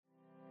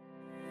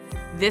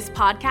This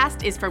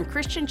podcast is from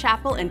Christian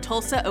Chapel in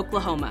Tulsa,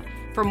 Oklahoma.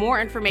 For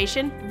more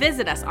information,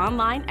 visit us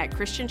online at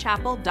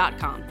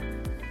christianchapel.com.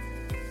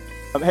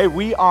 Hey,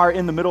 we are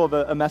in the middle of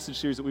a message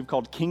series that we've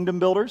called Kingdom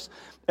Builders.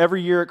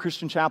 Every year at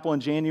Christian Chapel in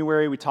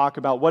January, we talk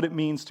about what it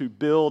means to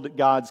build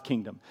God's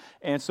kingdom.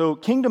 And so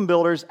Kingdom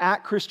Builders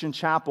at Christian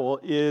Chapel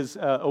is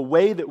a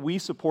way that we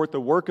support the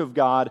work of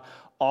God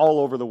all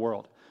over the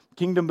world.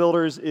 Kingdom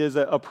Builders is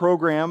a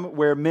program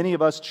where many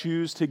of us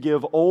choose to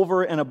give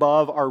over and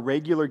above our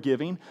regular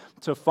giving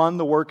to fund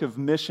the work of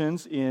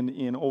missions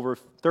in over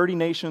 30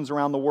 nations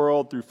around the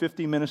world through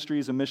 50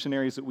 ministries and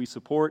missionaries that we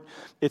support.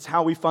 It's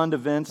how we fund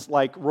events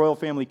like Royal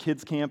Family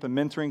Kids Camp and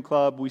Mentoring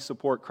Club. We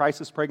support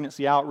crisis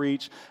pregnancy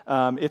outreach.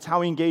 It's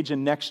how we engage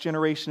in next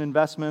generation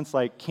investments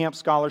like camp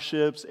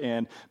scholarships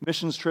and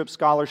missions trip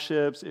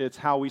scholarships. It's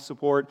how we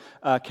support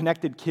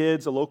Connected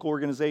Kids, a local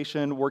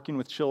organization working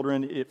with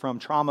children from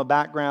trauma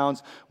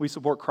backgrounds. We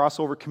support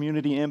Crossover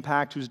Community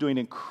Impact, who's doing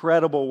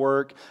incredible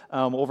work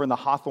over in the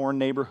Hawthorne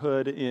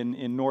neighborhood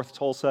in North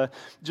Tulsa.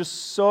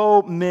 Just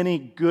so many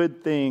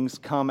good things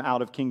come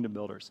out of Kingdom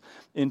Builders.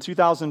 In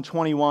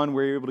 2021, we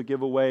were able to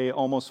give away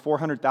almost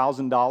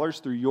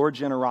 $400,000 through your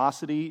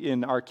generosity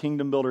in our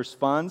Kingdom Builders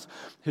funds.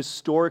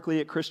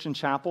 Historically at Christian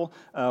Chapel,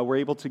 we're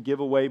able to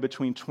give away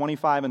between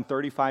 25 and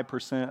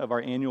 35% of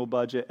our annual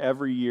budget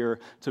every year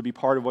to be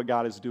part of what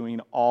God is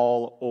doing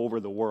all over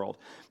the world.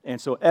 And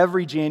so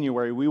every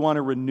January, we want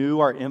to renew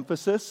our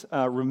emphasis,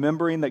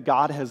 remembering that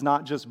God has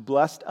not just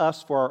blessed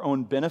us for our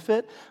own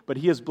benefit, but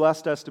He has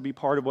blessed us to be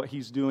part of what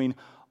He's doing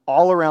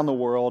all around the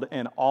world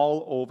and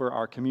all over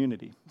our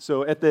community.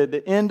 So at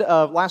the end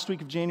of last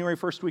week of January,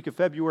 first week of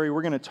February,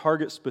 we're going to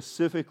target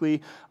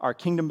specifically our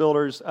Kingdom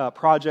Builders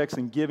projects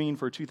and giving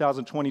for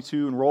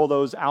 2022 and roll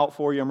those out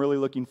for you. I'm really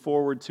looking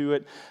forward to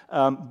it.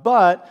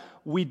 But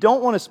we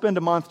don't want to spend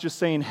a month just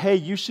saying, hey,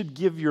 you should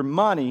give your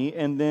money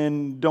and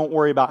then don't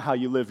worry about how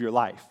you live your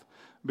life.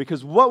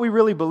 Because what we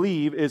really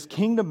believe is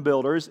Kingdom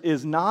Builders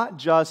is not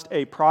just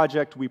a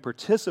project we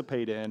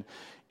participate in,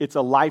 it's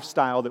a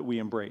lifestyle that we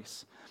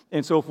embrace.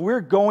 And so if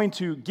we're going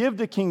to give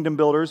to Kingdom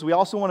Builders, we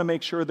also want to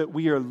make sure that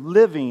we are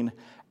living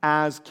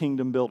as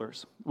Kingdom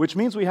Builders, which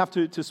means we have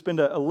to spend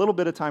a little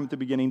bit of time at the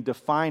beginning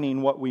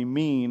defining what we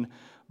mean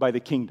by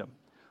the kingdom.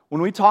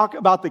 When we talk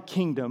about the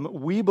kingdom,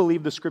 we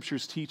believe the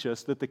scriptures teach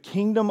us that the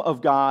kingdom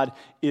of God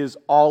is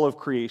all of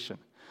creation.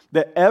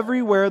 That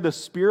everywhere the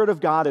Spirit of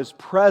God is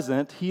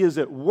present, He is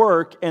at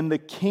work and the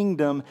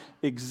kingdom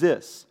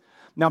exists.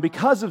 Now,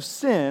 because of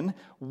sin,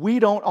 we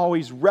don't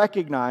always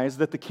recognize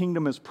that the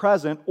kingdom is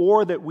present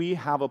or that we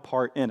have a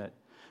part in it.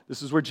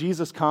 This is where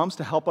Jesus comes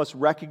to help us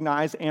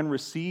recognize and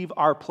receive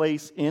our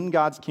place in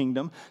God's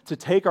kingdom, to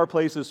take our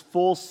place as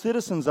full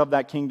citizens of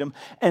that kingdom,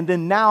 and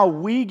then now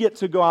we get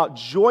to go out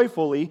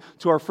joyfully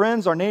to our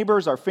friends, our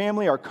neighbors, our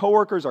family, our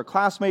coworkers, our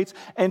classmates,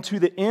 and to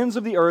the ends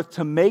of the earth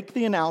to make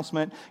the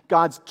announcement,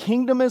 God's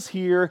kingdom is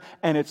here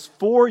and it's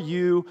for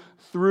you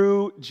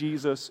through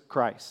Jesus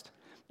Christ.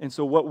 And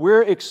so what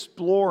we're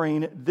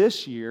exploring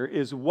this year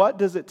is what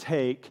does it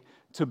take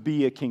to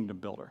be a kingdom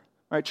builder?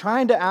 Right,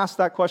 trying to ask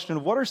that question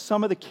of what are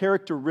some of the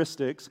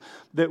characteristics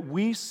that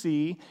we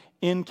see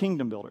in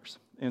kingdom builders.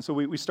 And so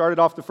we started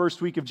off the first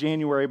week of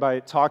January by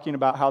talking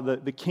about how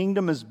the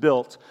kingdom is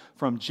built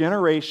from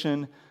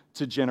generation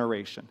to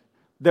generation.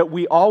 That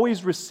we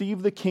always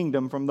receive the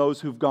kingdom from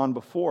those who've gone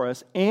before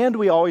us, and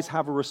we always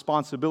have a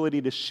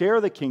responsibility to share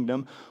the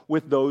kingdom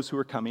with those who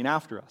are coming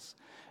after us.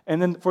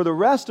 And then for the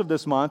rest of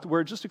this month,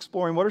 we're just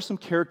exploring what are some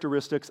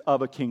characteristics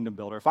of a kingdom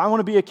builder. If I want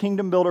to be a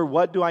kingdom builder,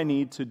 what do I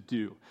need to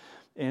do?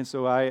 And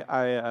so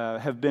I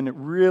have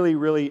been really,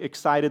 really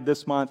excited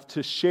this month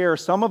to share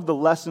some of the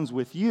lessons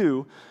with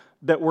you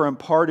that were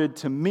imparted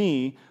to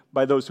me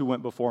by those who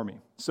went before me.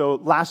 So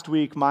last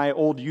week, my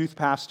old youth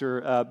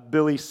pastor,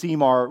 Billy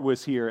Seymour,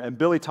 was here, and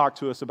Billy talked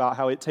to us about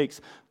how it takes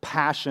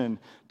passion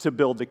to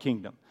build the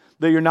kingdom.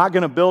 That you're not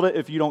going to build it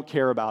if you don't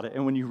care about it.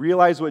 And when you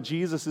realize what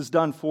Jesus has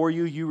done for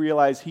you, you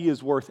realize He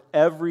is worth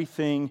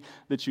everything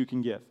that you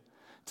can give.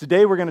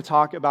 Today, we're going to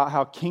talk about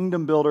how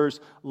kingdom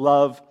builders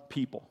love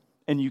people.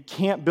 And you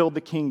can't build the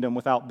kingdom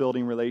without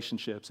building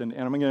relationships. And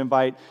I'm going to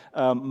invite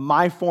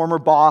my former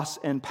boss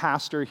and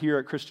pastor here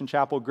at Christian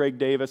Chapel, Greg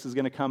Davis, is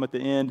going to come at the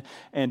end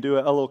and do a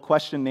little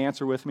question and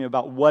answer with me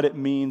about what it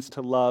means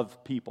to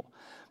love people.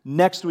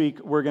 Next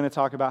week, we're going to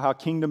talk about how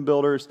kingdom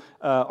builders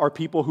are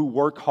people who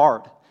work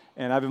hard.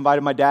 And I've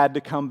invited my dad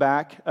to come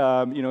back.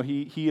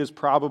 He is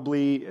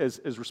probably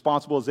as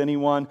responsible as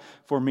anyone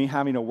for me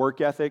having a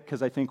work ethic,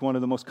 because I think one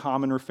of the most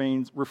common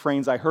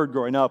refrains I heard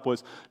growing up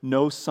was,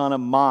 no son of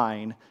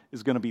mine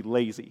is going to be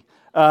lazy.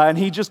 And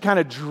he just kind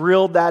of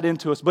drilled that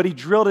into us, but he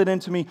drilled it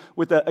into me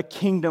with a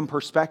kingdom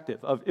perspective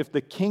of if the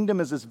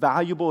kingdom is as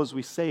valuable as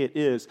we say it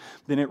is,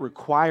 then it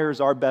requires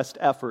our best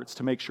efforts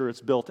to make sure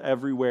it's built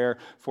everywhere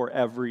for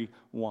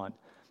everyone.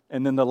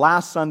 And then the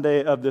last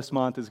Sunday of this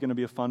month is going to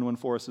be a fun one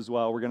for us as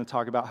well. We're going to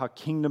talk about how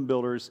kingdom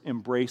builders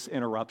embrace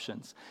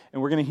interruptions. And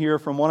we're going to hear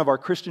from one of our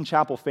Christian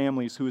Chapel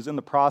families who is in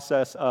the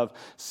process of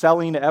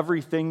selling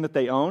everything that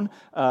they own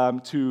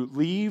to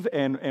leave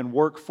and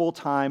work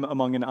full-time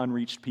among an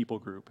unreached people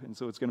group. And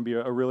so it's going to be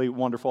a really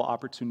wonderful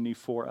opportunity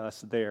for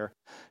us there.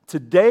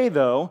 Today,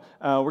 though,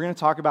 we're going to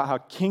talk about how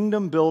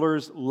kingdom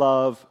builders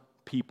love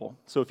people.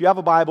 So if you have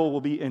a Bible,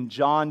 we'll be in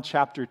John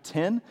chapter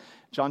 10.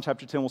 John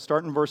chapter 10, we'll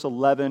start in verse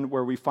 11,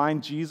 where we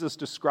find Jesus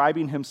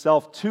describing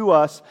himself to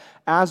us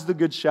as the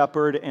good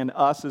shepherd and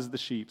us as the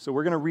sheep. So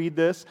we're going to read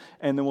this,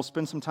 and then we'll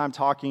spend some time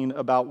talking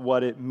about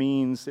what it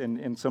means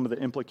and some of the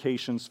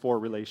implications for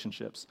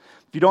relationships.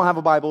 If you don't have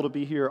a Bible, it'll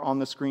be here on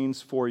the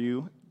screens for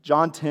you.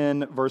 John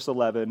 10, verse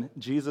 11,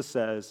 Jesus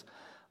says,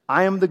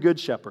 "I am the good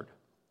shepherd.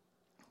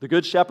 The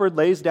good shepherd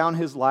lays down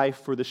his life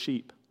for the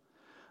sheep.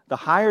 The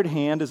hired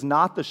hand is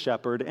not the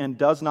shepherd and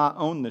does not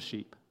own the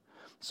sheep.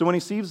 So when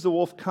he sees the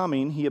wolf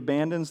coming, he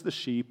abandons the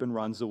sheep and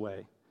runs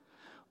away.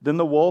 Then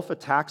the wolf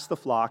attacks the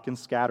flock and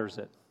scatters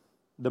it.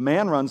 The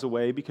man runs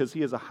away because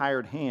he is a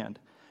hired hand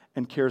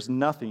and cares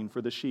nothing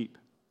for the sheep.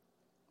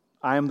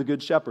 I am the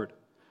good shepherd.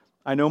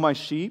 I know my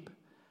sheep,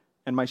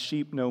 and my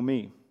sheep know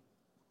me.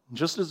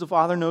 Just as the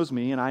Father knows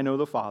me, and I know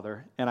the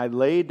Father, and I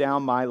lay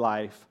down my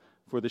life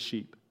for the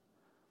sheep.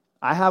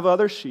 I have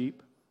other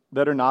sheep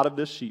that are not of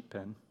this sheep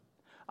pen.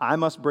 I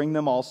must bring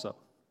them also.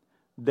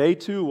 They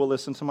too will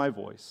listen to my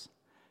voice.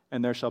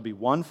 And there shall be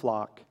one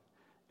flock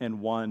and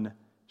one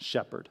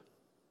shepherd."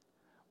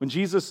 When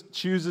Jesus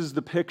chooses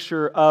the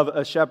picture of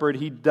a shepherd,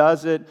 he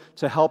does it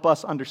to help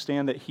us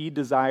understand that he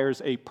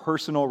desires a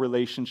personal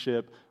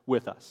relationship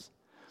with us.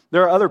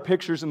 There are other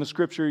pictures in the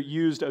Scripture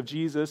used of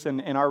Jesus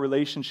and our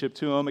relationship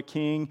to him, a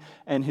king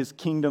and his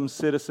kingdom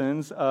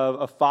citizens, of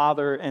a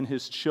father and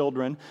his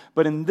children.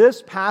 But in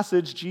this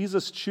passage,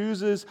 Jesus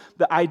chooses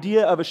the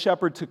idea of a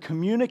shepherd to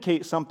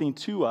communicate something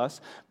to us,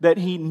 that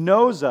he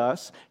knows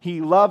us, he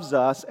loves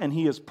us, and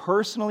he is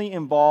personally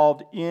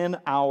involved in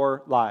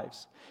our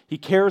lives. He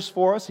cares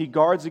for us, he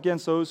guards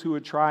against those who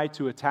would try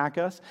to attack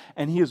us,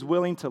 and he is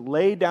willing to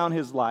lay down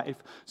his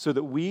life so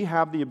that we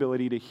have the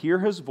ability to hear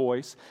his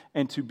voice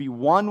and to be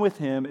one with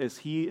him as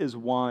he is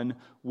one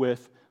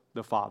with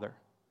the Father.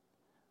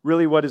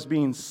 Really, what is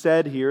being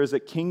said here is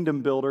that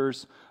kingdom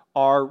builders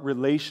are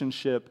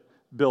relationship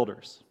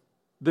builders.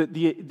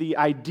 The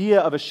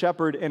idea of a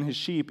shepherd and his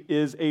sheep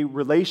is a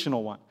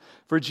relational one.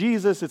 For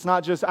Jesus, it's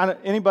not just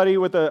anybody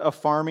with a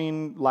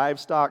farming,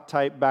 livestock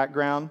type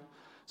background.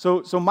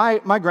 So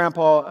my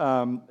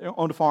grandpa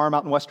owned a farm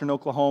out in western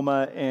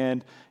Oklahoma,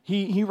 and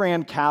he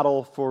ran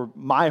cattle for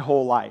my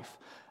whole life.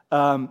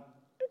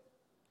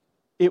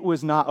 It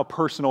was not a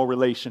personal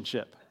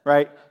relationship,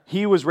 right?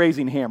 He was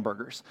raising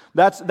hamburgers.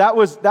 That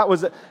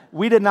was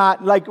we did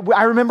not, like,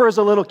 I remember as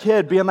a little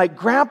kid being like,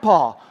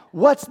 "Grandpa,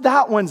 what's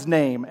that one's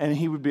name?" And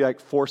he would be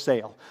like, "For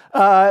sale."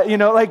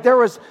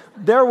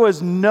 There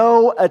was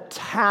no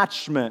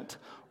attachment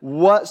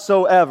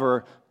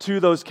whatsoever to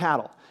those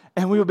cattle.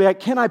 And we would be like,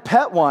 "Can I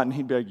pet one?"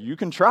 He'd be like, "You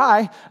can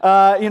try."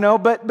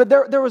 But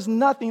there was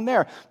nothing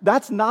there.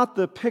 That's not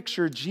the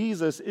picture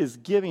Jesus is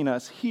giving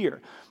us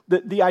here.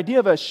 The idea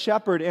of a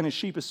shepherd and a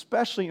sheep,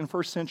 especially in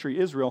first century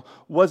Israel,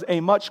 was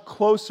a much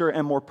closer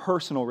and more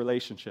personal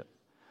relationship.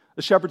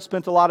 The shepherd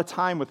spent a lot of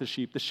time with the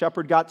sheep. The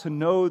shepherd got to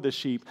know the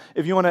sheep.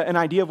 If you want an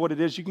idea of what it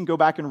is, you can go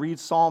back and read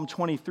Psalm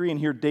 23 and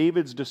hear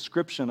David's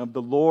description of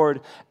the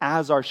Lord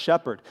as our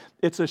shepherd.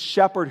 It's a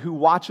shepherd who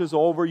watches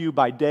over you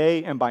by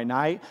day and by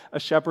night, a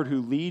shepherd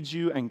who leads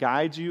you and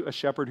guides you, a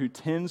shepherd who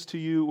tends to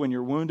you when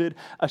you're wounded,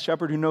 a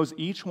shepherd who knows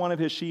each one of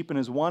his sheep, and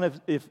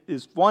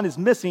if one is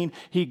missing,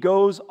 he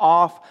goes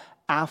off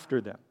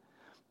after them.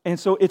 And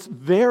so it's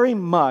very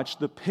much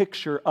the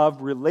picture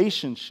of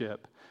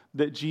relationship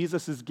that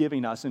Jesus is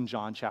giving us in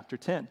John chapter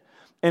 10.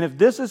 And if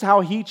this is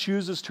how he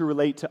chooses to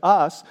relate to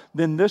us,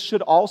 then this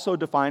should also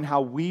define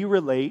how we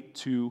relate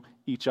to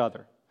each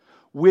other.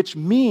 Which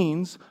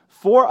means,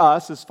 for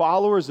us as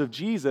followers of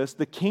Jesus,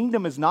 the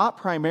kingdom is not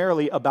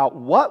primarily about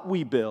what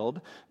we build,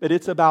 but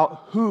it's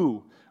about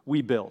who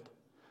we build.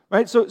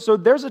 Right? So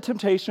there's a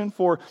temptation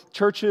for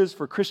churches,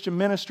 for Christian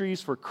ministries,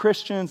 for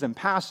Christians and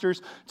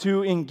pastors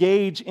to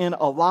engage in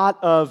a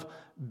lot of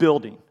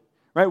building.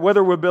 Right?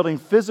 Whether we're building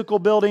physical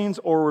buildings,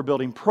 or we're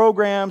building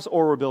programs,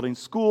 or we're building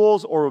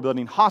schools, or we're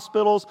building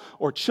hospitals,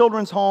 or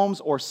children's homes,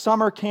 or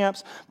summer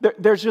camps,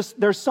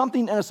 there's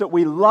something in us that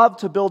we love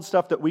to build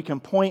stuff that we can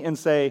point and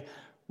say,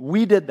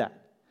 "We did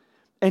that."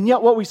 And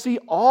yet what we see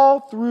all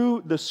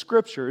through the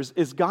Scriptures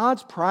is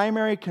God's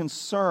primary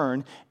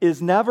concern is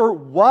never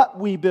what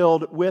we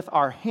build with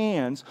our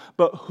hands,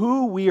 but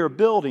who we are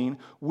building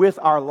with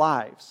our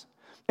lives.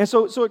 And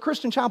so at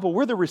Christian Chapel,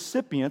 we're the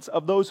recipients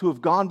of those who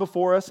have gone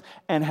before us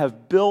and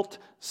have built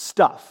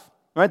stuff.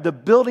 Right? The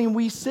building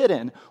we sit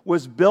in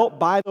was built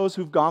by those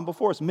who've gone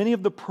before us. Many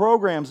of the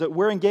programs that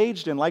we're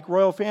engaged in, like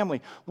Royal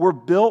Family, were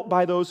built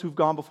by those who've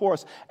gone before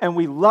us. And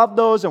we love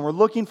those, and we're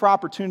looking for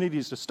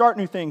opportunities to start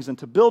new things and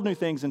to build new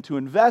things and to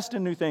invest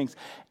in new things.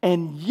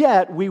 And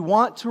yet, we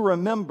want to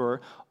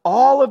remember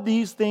All of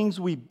these things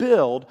we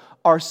build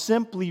are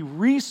simply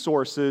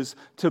resources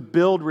to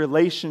build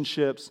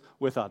relationships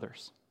with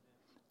others.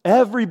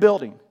 Every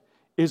building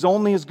is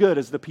only as good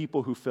as the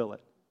people who fill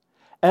it.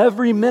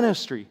 Every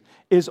ministry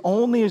is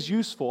only as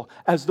useful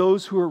as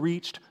those who are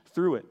reached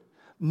through it.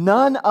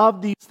 None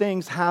of these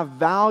things have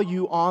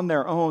value on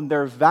their own.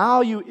 Their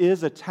value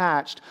is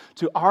attached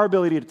to our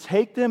ability to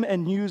take them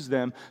and use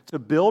them to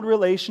build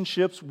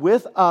relationships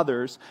with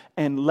others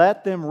and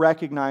let them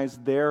recognize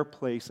their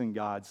place in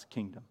God's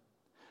kingdom.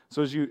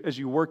 So as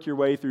you work your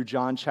way through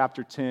John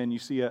chapter 10, you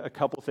see a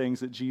couple things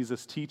that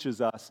Jesus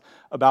teaches us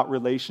about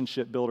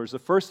relationship builders. The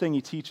first thing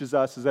he teaches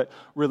us is that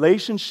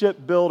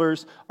relationship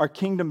builders are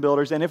kingdom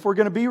builders. And if we're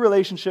going to be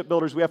relationship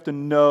builders, we have to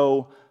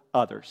know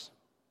others.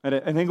 And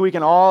I think we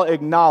can all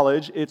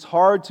acknowledge it's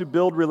hard to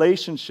build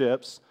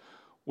relationships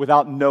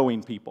without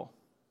knowing people.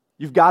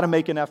 You've got to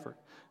make an effort.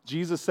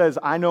 Jesus says,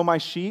 I know my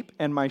sheep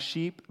and my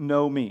sheep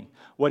know me.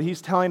 What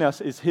he's telling us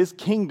is his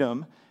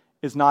kingdom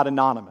is not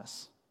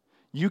anonymous.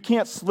 You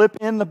can't slip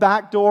in the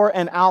back door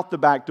and out the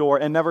back door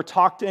and never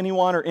talk to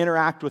anyone or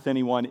interact with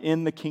anyone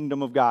in the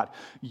kingdom of God.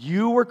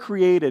 You were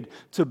created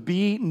to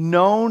be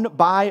known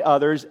by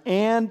others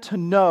and to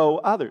know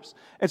others.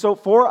 And so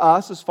for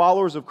us as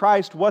followers of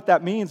Christ, what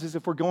that means is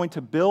if we're going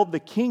to build the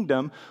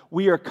kingdom,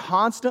 we are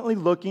constantly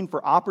looking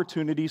for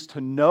opportunities to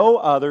know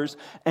others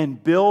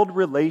and build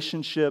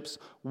relationships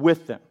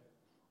with them.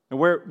 And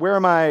where are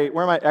my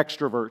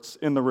extroverts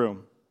in the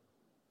room?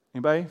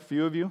 Anybody? A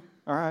few of you?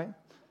 All right.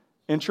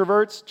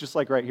 Introverts, just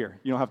like right here.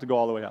 You don't have to go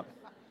all the way up.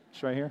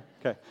 Just right here?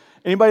 Okay.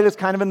 Anybody that's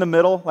kind of in the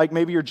middle, like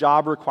maybe your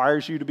job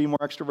requires you to be more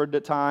extroverted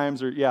at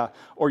times,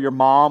 or your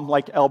mom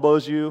like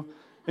elbows you.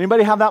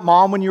 Anybody have that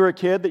mom when you were a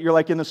kid that you're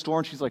like in the store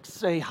and she's like,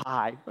 say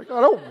hi. Like,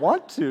 I don't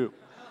want to.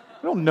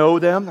 I don't know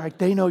them. Like,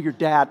 they know your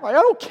dad. Like,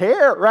 I don't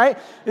care, right?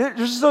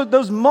 There's just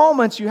those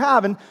moments you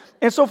have.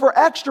 And so for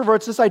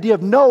extroverts, this idea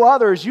of know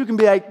others, you can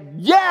be like,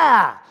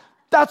 yeah,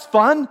 that's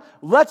fun.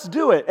 Let's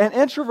do it. And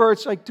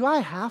introverts, like, do I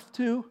have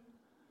to?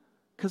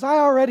 Because I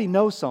already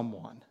know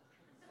someone.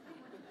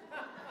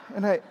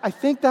 And I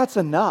think that's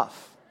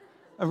enough.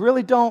 I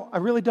really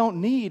don't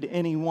need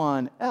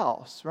anyone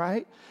else,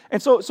 right?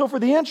 And so for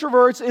the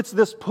introverts, it's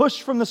this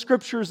push from the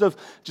scriptures of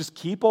just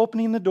keep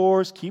opening the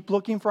doors, keep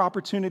looking for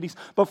opportunities.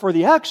 But for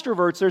the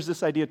extroverts, there's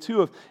this idea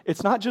too of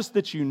it's not just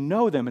that you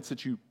know them, it's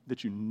that you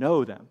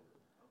know them.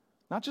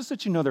 Not just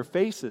that you know their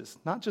faces,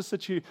 not just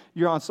that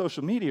you're on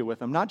social media with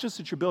them, not just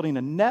that you're building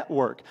a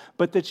network,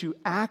 but that you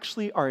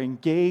actually are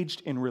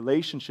engaged in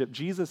relationship.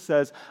 Jesus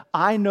says,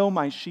 I know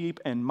my sheep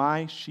and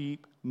my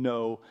sheep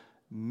know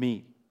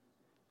me.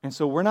 And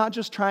so we're not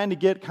just trying to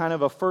get kind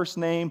of a first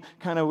name,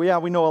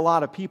 we know a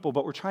lot of people,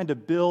 but we're trying to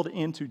build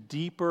into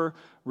deeper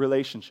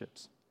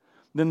relationships.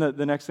 Then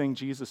the next thing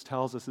Jesus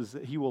tells us is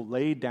that he will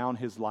lay down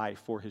his life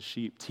for his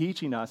sheep,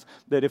 teaching us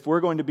that if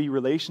we're going to be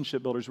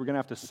relationship builders, we're going to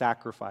have to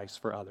sacrifice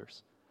for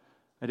others.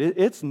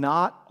 It's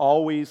not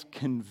always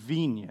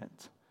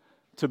convenient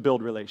to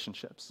build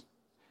relationships.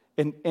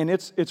 And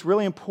it's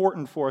really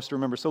important for us to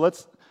remember. So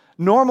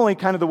normally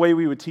kind of the way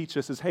we would teach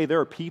this is, hey, there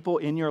are people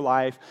in your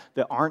life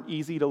that aren't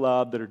easy to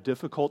love, that are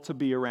difficult to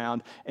be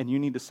around, and you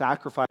need to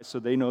sacrifice so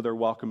they know they're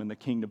welcome in the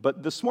kingdom.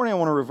 But this morning I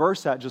want to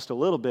reverse that just a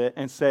little bit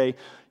and say,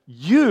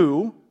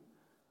 you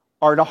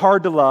are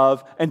hard to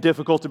love and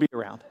difficult to be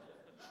around.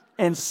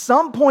 And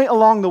some point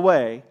along the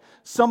way,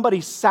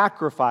 somebody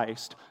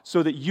sacrificed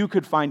so that you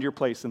could find your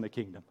place in the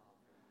kingdom.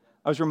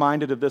 I was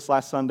reminded of this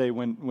last Sunday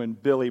when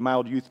Billy, my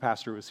old youth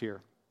pastor, was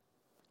here.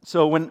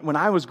 So when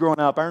I was growing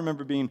up, I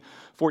remember being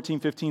 14,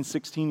 15,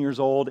 16 years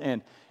old,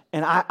 and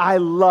I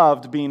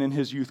loved being in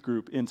his youth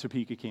group in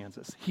Topeka,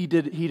 Kansas. He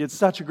did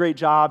such a great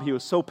job. He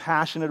was so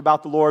passionate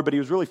about the Lord, but he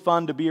was really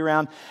fun to be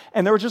around.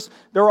 And there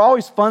were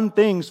always fun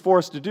things for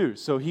us to do.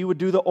 So he would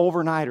do the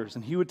overnighters,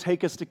 and he would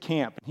take us to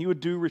camp, and he would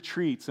do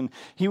retreats, and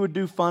he would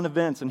do fun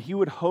events, and he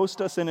would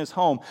host us in his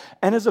home.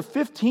 And as a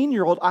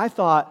 15-year-old, I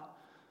thought,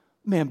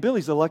 man,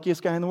 Billy's the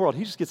luckiest guy in the world.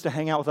 He just gets to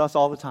hang out with us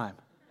all the time.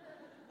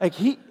 Like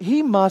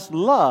he must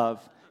love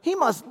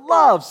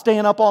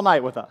staying up all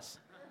night with us.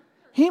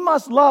 He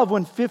must love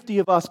when 50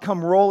 of us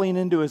come rolling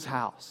into his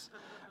house.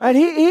 And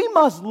he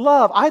must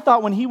love. I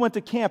thought when he went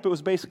to camp, it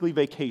was basically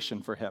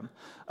vacation for him.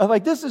 I was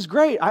like, this is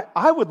great.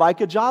 I would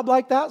like a job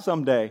like that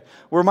someday,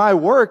 where my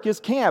work is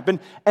camp.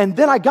 And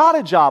then I got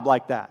a job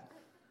like that.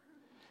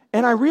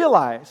 And I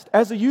realized,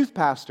 as a youth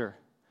pastor,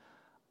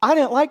 I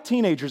didn't like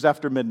teenagers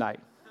after midnight.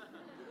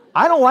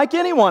 I don't like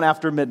anyone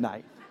after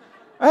midnight.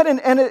 Right?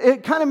 And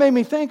it kind of made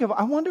me think of,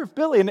 I wonder if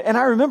Billy, and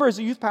I remember as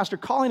a youth pastor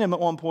calling him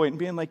at one point and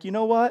being like, you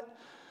know what?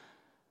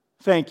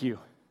 Thank you.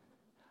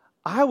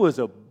 I was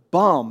a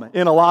bum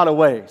in a lot of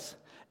ways.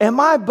 And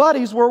my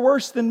buddies were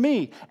worse than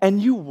me. And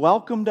you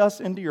welcomed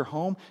us into your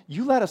home.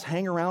 You let us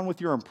hang around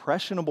with your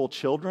impressionable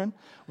children.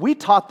 We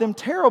taught them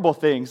terrible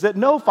things that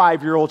no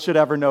 5-year-old should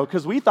ever know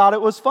because we thought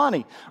it was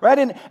funny.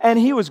 Right? And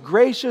he was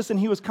gracious and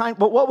he was kind.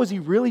 But what was he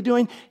really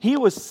doing? He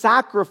was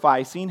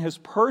sacrificing his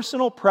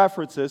personal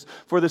preferences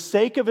for the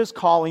sake of his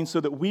calling so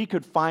that we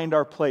could find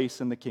our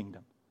place in the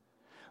kingdom.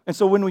 And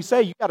so when we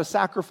say you got to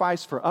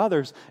sacrifice for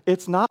others,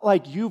 it's not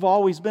like you've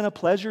always been a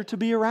pleasure to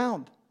be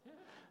around.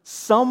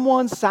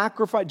 Someone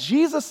sacrificed,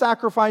 Jesus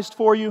sacrificed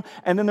for you,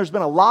 and then there's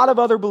been a lot of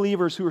other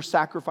believers who are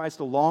sacrificed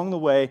along the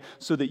way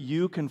so that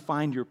you can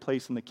find your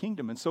place in the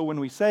kingdom. And so when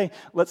we say,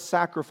 let's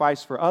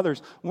sacrifice for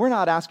others, we're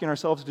not asking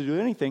ourselves to do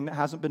anything that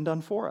hasn't been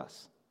done for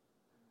us.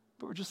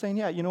 But we're just saying,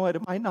 yeah, you know what,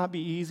 it might not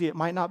be easy, it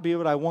might not be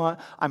what I want,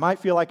 I might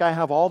feel like I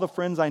have all the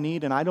friends I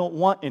need and I don't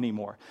want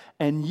anymore.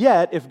 And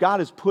yet, if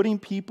God is putting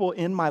people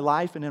in my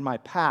life and in my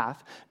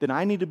path, then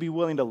I need to be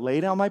willing to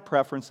lay down my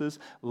preferences,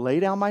 lay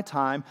down my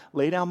time,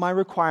 lay down my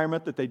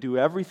requirement that they do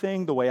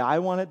everything the way I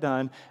want it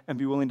done, and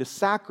be willing to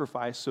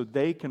sacrifice so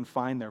they can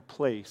find their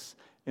place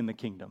in the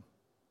kingdom.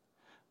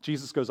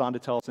 Jesus goes on to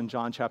tell us in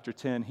John chapter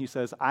 10, he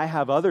says, I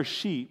have other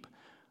sheep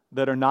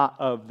that are not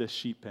of this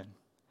sheep pen.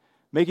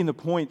 Making the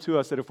point to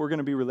us that if we're going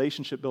to be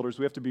relationship builders,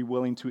 we have to be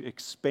willing to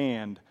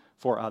expand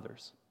for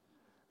others.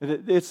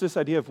 It's this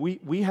idea of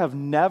we have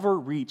never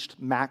reached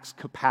max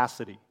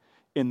capacity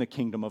in the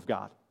kingdom of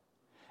God.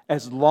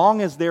 As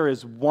long as there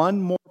is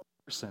one more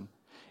person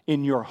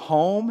in your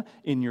home,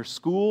 in your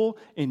school,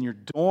 in your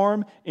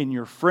dorm, in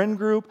your friend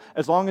group,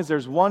 as long as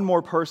there's one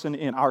more person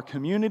in our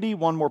community,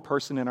 one more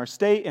person in our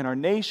state, in our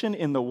nation,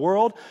 in the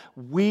world,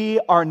 we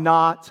are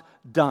not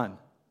done.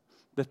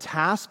 The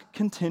task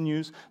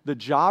continues. The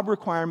job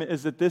requirement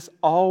is that this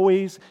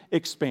always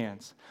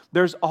expands.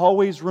 There's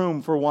always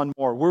room for one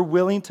more. We're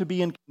willing to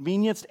be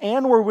inconvenienced,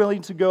 and we're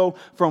willing to go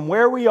from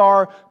where we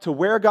are to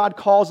where God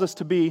calls us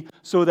to be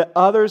so that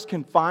others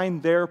can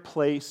find their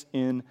place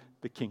in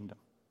the kingdom.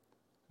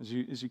 As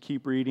you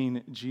keep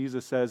reading,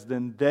 Jesus says,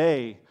 then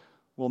they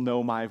will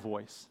know my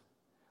voice.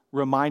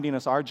 Reminding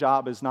us our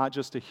job is not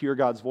just to hear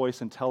God's voice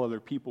and tell other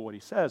people what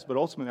he says, but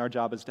ultimately our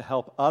job is to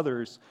help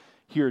others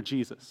hear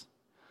Jesus.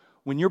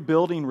 When you're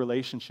building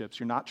relationships,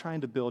 you're not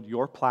trying to build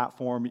your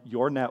platform,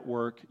 your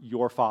network,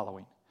 your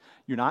following.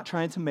 You're not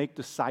trying to make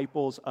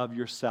disciples of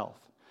yourself.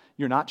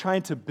 You're not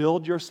trying to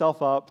build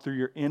yourself up through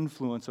your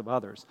influence of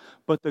others.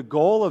 But the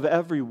goal of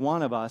every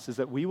one of us is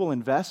that we will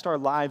invest our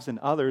lives in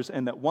others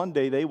and that one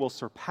day they will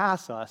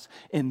surpass us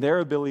in their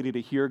ability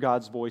to hear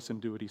God's voice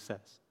and do what he says.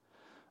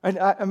 And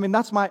I mean,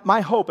 that's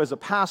my hope as a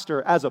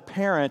pastor, as a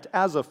parent,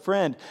 as a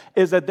friend,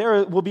 is that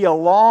there will be a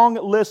long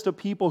list of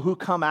people who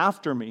come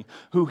after me,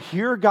 who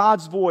hear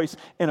God's voice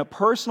in a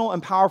personal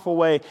and powerful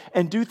way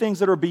and do things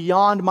that are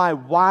beyond my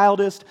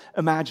wildest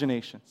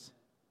imaginations.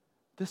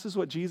 This is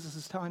what Jesus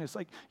is telling us.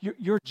 Like,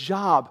 your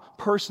job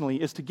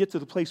personally is to get to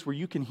the place where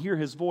you can hear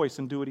his voice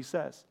and do what he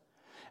says.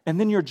 And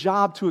then your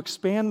job to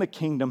expand the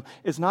kingdom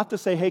is not to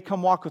say, hey,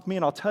 come walk with me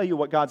and I'll tell you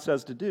what God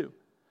says to do.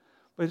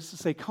 But it's to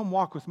say, come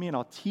walk with me and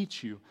I'll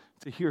teach you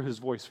to hear his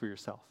voice for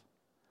yourself.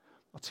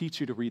 I'll teach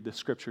you to read the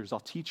scriptures.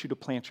 I'll teach you to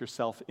plant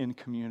yourself in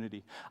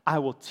community. I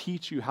will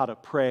teach you how to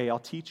pray. I'll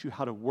teach you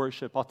how to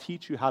worship. I'll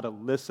teach you how to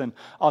listen.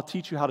 I'll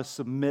teach you how to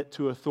submit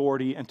to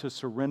authority and to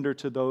surrender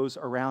to those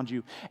around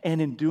you.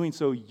 And in doing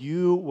so,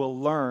 you will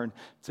learn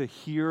to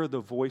hear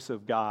the voice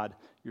of God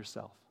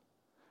yourself.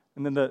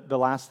 And then the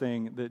last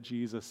thing that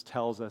Jesus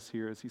tells us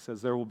here is he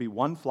says, there will be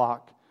one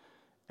flock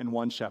and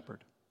one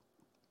shepherd.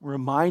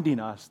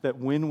 Reminding us that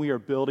when we are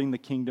building the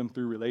kingdom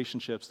through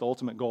relationships, the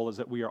ultimate goal is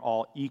that we are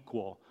all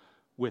equal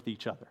with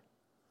each other.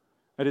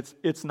 But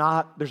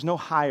there's no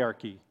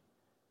hierarchy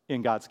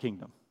in God's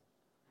kingdom.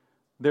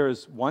 There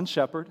is one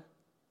shepherd,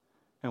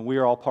 and we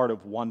are all part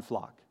of one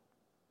flock.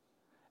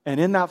 And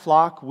in that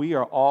flock, we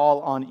are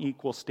all on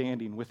equal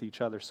standing with each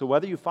other. So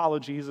whether you follow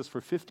Jesus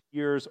for 50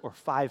 years or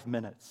 5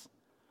 minutes,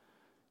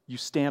 you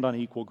stand on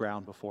equal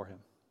ground before him.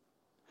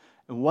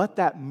 And what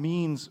that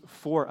means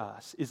for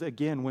us is,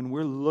 again, when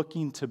we're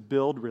looking to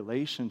build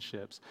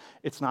relationships,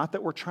 it's not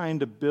that we're trying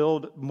to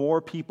build more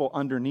people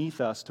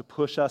underneath us to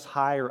push us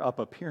higher up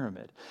a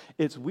pyramid.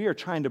 It's we are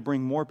trying to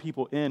bring more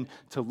people in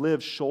to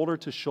live shoulder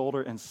to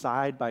shoulder and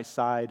side by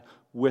side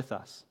with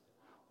us.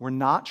 We're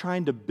not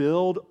trying to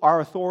build our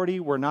authority.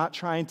 We're not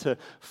trying to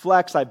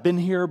flex, I've been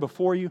here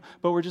before you,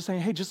 but we're just saying,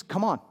 hey, just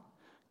come on.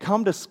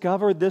 Come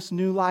discover this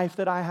new life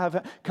that I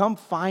have. Come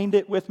find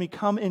it with me.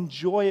 Come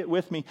enjoy it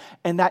with me.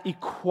 And that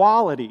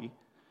equality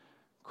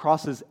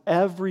crosses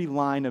every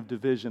line of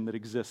division that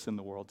exists in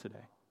the world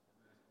today.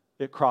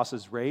 It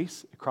crosses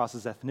race, it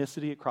crosses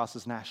ethnicity, it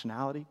crosses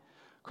nationality,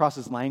 it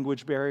crosses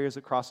language barriers,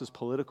 it crosses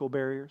political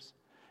barriers.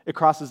 It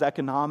crosses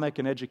economic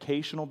and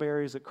educational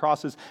barriers. It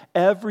crosses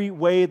every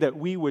way that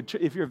we would,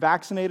 if you're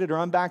vaccinated or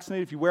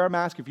unvaccinated, if you wear a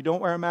mask, if you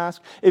don't wear a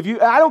mask, I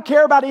don't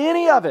care about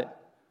any of it.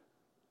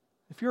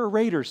 If you're a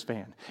Raiders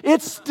fan,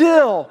 it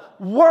still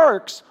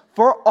works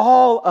for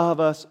all of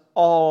us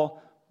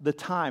all the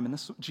time. And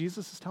this,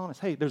 Jesus is telling us,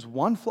 hey, there's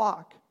one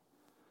flock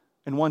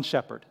and one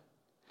shepherd.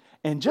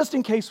 And just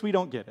in case we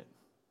don't get it,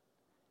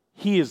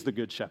 he is the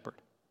good shepherd.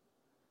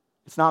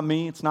 It's not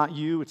me, it's not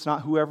you, it's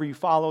not whoever you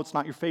follow, it's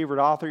not your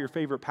favorite author, your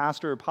favorite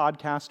pastor or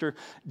podcaster.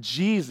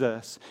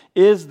 Jesus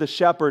is the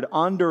shepherd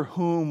under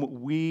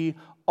whom we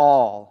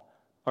all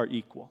are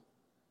equal.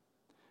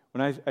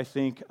 When I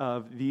think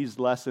of these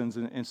lessons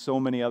and so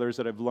many others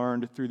that I've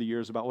learned through the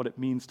years about what it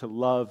means to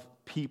love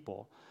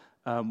people,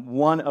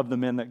 One of the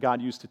men that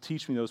God used to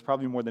teach me those,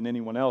 probably more than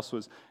anyone else,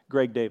 was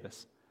Greg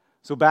Davis.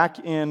 So back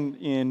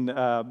in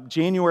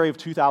January of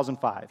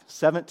 2005,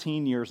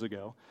 17 years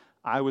ago,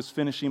 I was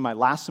finishing my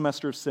last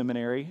semester of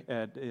seminary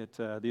at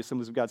the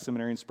Assemblies of God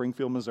Seminary in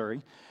Springfield,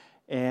 Missouri.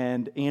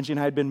 And Angie and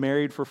I had been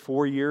married for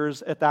 4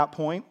 years at that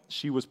point.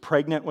 She was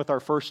pregnant with our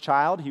first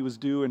child. He was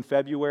due in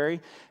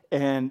February.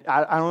 And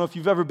I don't know if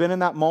you've ever been in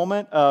that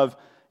moment of,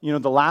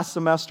 the last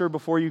semester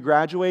before you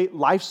graduate,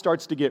 life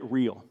starts to get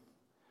real.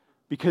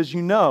 Because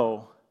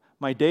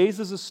my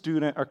days as a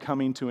student are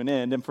coming to an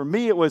end. And for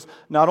me, it was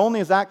not only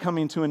is that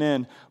coming to an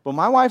end, but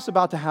my wife's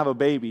about to have a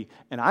baby,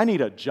 and I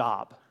need a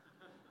job.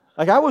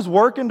 Like, I was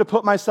working to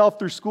put myself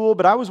through school,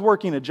 but I was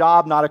working a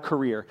job, not a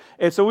career.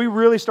 And so we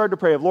really started to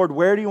pray of, Lord,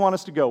 where do you want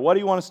us to go? What do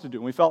you want us to do?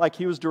 And we felt like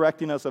He was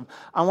directing us of,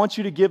 I want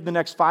you to give the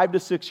next 5 to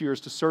 6 years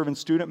to serve in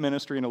student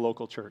ministry in a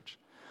local church.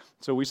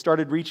 So we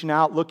started reaching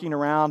out, looking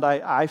around.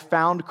 I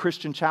found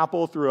Christian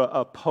Chapel through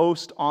a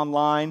post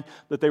online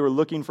that they were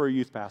looking for a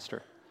youth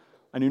pastor.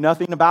 I knew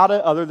nothing about it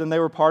other than they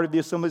were part of the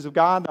Assemblies of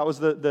God. That was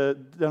the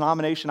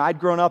denomination I'd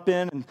grown up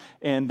in,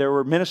 and there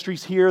were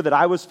ministries here that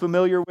I was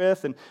familiar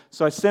with. And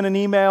so I sent an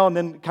email, and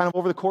then kind of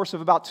over the course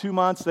of about 2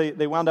 months,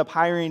 they wound up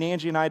hiring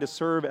Angie and I to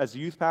serve as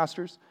youth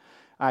pastors.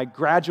 I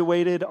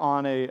graduated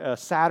on a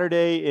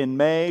Saturday in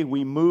May.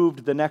 We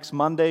moved the next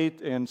Monday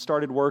and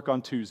started work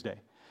on Tuesday.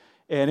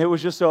 And it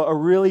was just a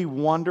really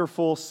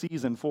wonderful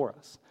season for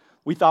us.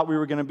 We thought we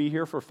were going to be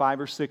here for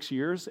 5 or 6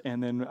 years,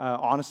 and then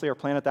honestly, our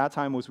plan at that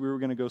time was we were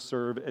going to go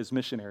serve as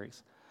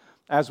missionaries.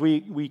 As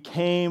we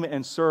came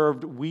and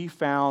served, we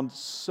found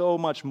so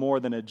much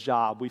more than a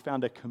job. We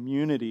found a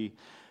community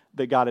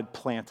that God had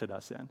planted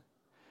us in.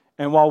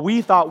 And while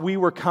we thought we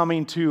were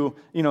coming to,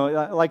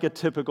 like a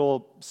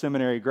typical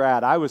seminary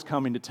grad, I was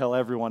coming to tell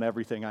everyone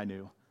everything I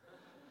knew.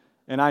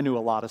 And I knew a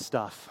lot of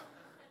stuff.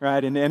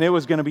 Right, and it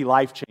was going to be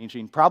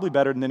life-changing, probably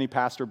better than any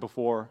pastor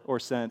before or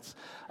since.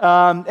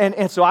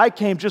 And so I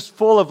came just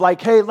full of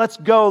like, hey, let's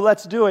go,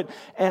 let's do it.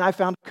 And I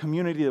found a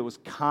community that was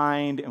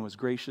kind and was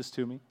gracious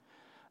to me.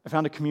 I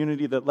found a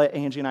community that let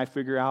Angie and I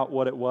figure out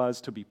what it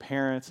was to be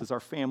parents as our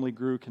family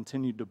grew,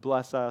 continued to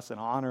bless us and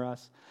honor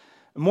us.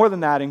 And more than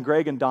that, in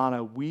Greg and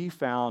Donna, we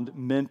found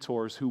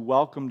mentors who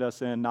welcomed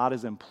us in not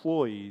as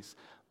employees,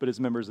 but as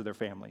members of their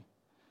family.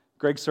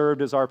 Greg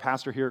served as our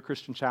pastor here at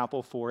Christian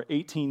Chapel for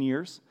 18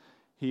 years.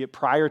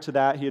 Prior to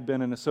that, he had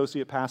been an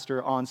associate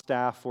pastor on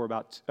staff for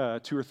about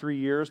 2 or 3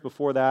 years.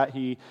 Before that,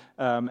 he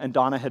and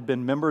Donna had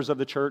been members of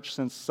the church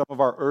since some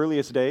of our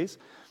earliest days.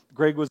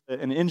 Greg was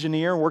an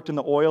engineer, worked in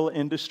the oil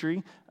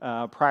industry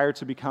prior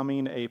to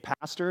becoming a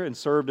pastor, and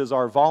served as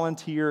our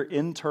volunteer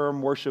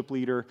interim worship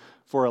leader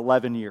for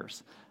 11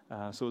 years.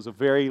 So it was a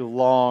very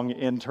long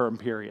interim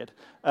period.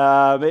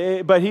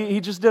 But he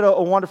just did a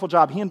wonderful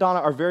job. He and Donna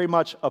are very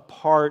much a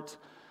part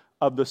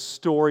of the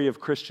story of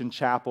Christian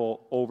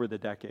Chapel over the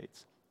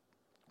decades.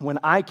 When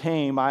I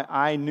came,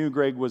 I knew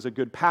Greg was a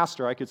good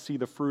pastor. I could see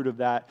the fruit of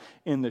that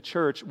in the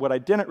church. What I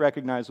didn't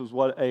recognize was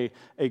what a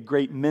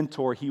great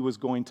mentor he was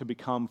going to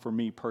become for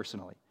me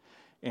personally.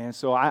 And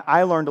so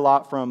I learned a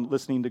lot from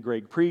listening to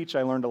Greg preach.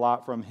 I learned a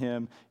lot from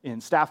him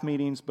in staff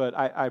meetings, but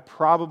I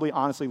probably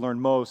honestly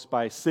learned most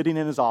by sitting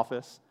in his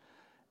office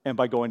and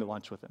by going to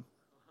lunch with him.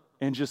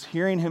 And just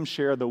hearing him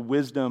share the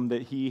wisdom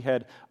that he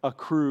had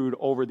accrued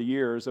over the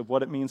years of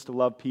what it means to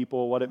love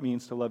people, what it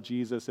means to love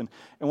Jesus. And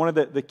one of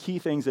the key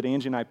things that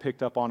Angie and I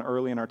picked up on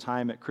early in our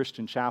time at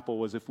Christian Chapel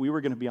was if we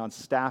were going to be on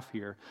staff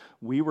here,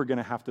 we were going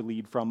to have to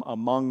lead from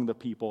among the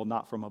people,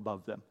 not from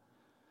above them.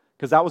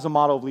 Because that was a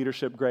model of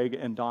leadership Greg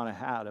and Donna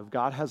had, of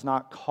God has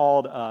not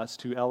called us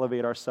to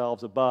elevate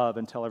ourselves above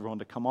and tell everyone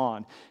to come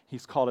on.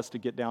 He's called us to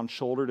get down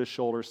shoulder to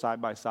shoulder,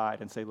 side by side,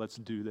 and say, let's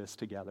do this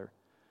together.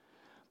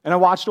 And I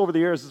watched over the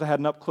years as I had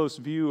an up-close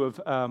view of,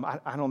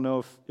 I don't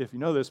know if you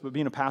know this, but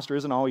being a pastor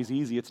isn't always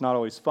easy. It's not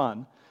always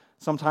fun.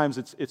 Sometimes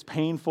it's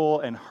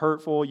painful and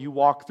hurtful. You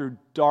walk through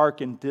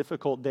dark and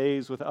difficult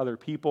days with other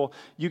people.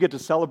 You get to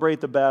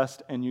celebrate the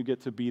best, and you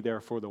get to be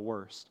there for the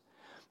worst.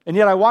 And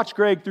yet I watched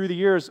Greg through the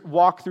years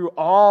walk through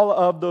all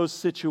of those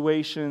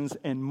situations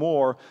and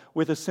more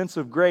with a sense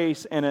of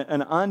grace and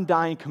an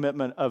undying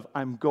commitment of,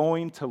 I'm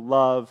going to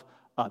love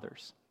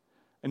others.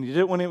 And he did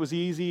it when it was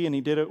easy, and he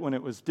did it when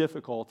it was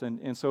difficult.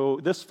 And so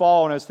this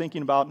fall, when I was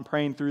thinking about and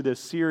praying through this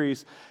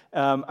series,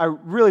 I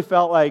really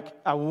felt like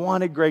I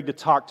wanted Greg to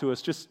talk to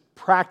us just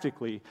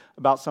practically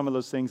about some of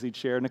those things he'd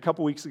shared. And a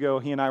couple weeks ago,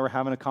 he and I were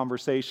having a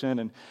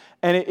conversation,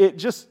 and it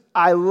just,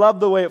 I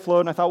loved the way it flowed,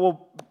 and I thought,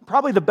 well,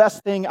 probably the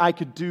best thing I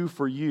could do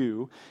for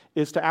you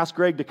is to ask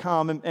Greg to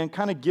come and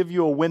kind of give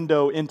you a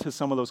window into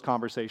some of those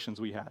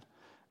conversations we had.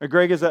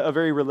 Greg is a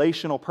very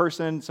relational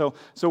person, so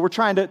we're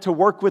trying to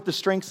work with the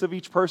strengths of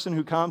each person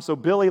who comes. So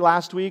Billy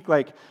last week,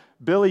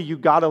 Billy, you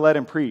got to let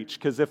him preach,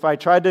 because if I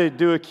tried to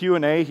do a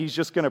Q&A, he's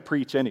just going to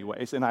preach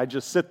anyways, and I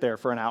just sit there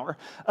for an hour.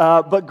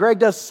 But Greg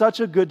does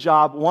such a good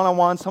job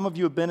one-on-one. Some of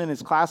you have been in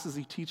his classes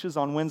he teaches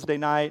on Wednesday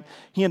night.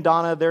 He and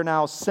Donna, they're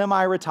now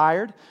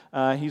semi-retired.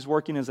 He's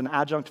working as an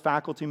adjunct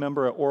faculty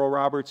member at Oral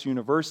Roberts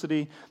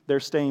University. They're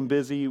staying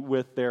busy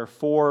with their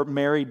 4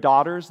 married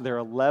daughters, their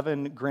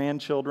 11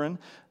 grandchildren,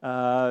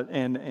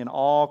 and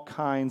all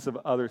kinds of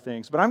other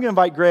things. But I'm going to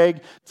invite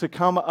Greg to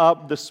come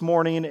up this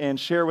morning and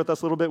share with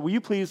us a little bit. Will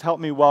you please help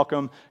me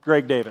welcome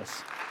Greg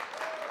Davis?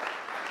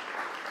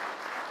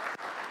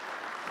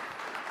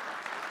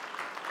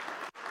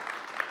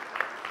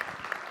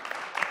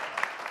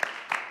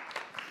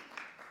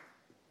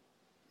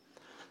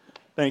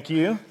 Thank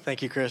you.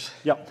 Thank you, Chris.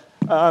 Yep.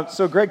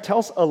 So Greg, tell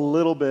us a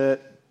little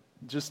bit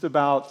just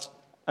about,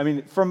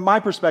 from my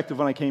perspective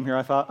when I came here,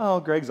 I thought, oh,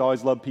 Greg's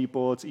always loved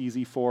people. It's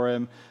easy for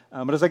him.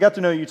 But as I got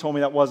to know you, told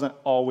me that wasn't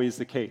always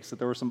the case, that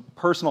there were some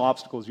personal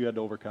obstacles you had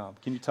to overcome.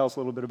 Can you tell us a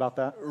little bit about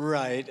that?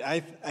 Right. I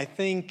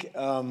think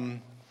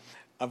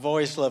I've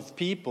always loved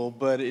people,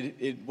 but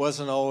it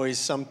wasn't always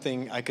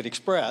something I could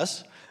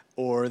express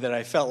or that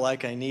I felt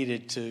like I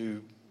needed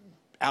to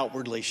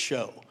outwardly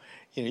show.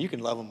 You can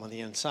love them on the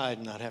inside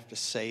and not have to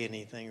say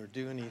anything or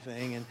do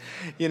anything.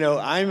 And,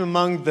 I'm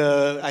among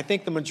I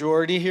think the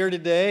majority here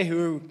today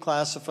who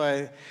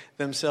classify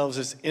themselves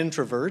as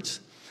introverts,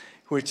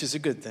 which is a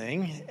good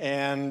thing.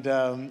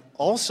 And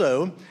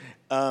also,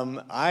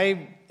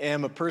 I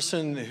am a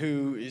person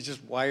who is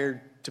just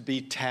wired to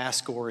be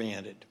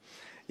task-oriented.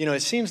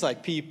 It seems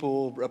like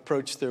people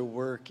approach their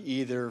work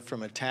either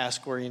from a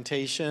task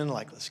orientation,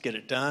 like let's get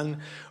it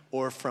done,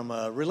 or from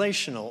a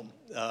relational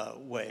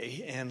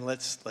way, and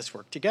let's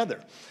work together.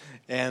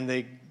 And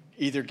they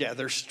either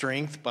gather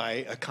strength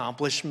by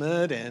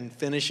accomplishment and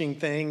finishing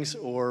things,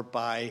 or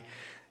by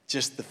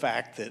just the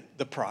fact that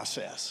the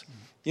process.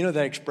 You know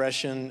that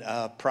expression,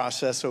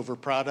 process over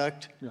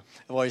product? Yeah.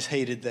 I've always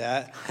hated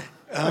that.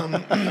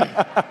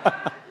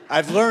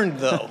 I've learned,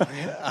 though.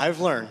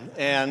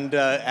 And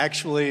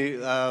actually,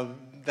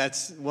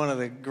 that's one of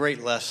the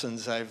great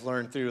lessons I've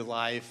learned through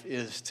life,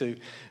 is to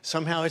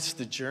somehow it's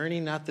the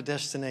journey, not the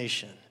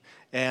destination.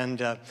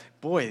 And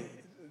boy,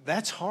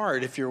 that's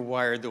hard if you're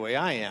wired the way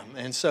I am.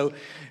 And so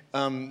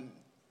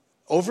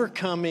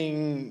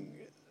overcoming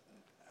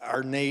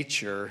our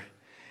nature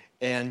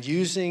and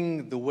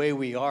using the way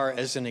we are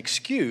as an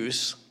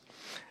excuse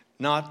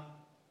not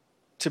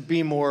to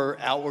be more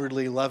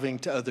outwardly loving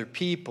to other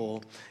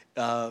people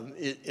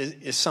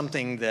is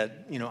something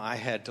that I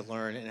had to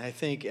learn. And I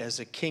think as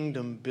a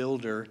kingdom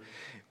builder,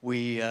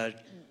 we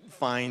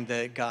find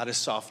that God is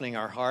softening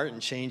our heart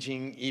and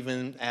changing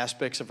even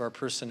aspects of our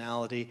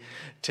personality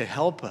to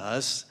help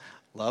us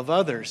love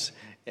others.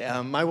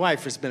 My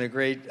wife has been a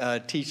great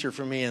teacher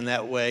for me in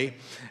that way.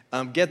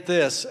 Get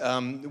this,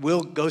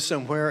 we'll go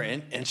somewhere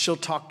and she'll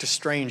talk to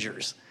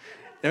strangers.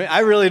 I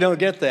really don't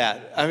get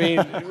that.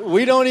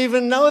 We don't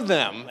even know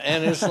them.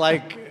 And it's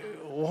like,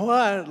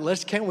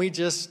 what? Can't we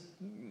just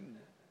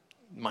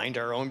mind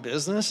our own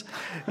business?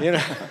 But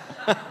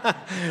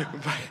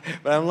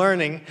I'm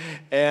learning.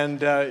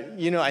 And,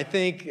 I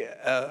think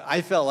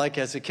I felt like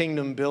as a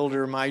kingdom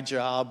builder, my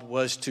job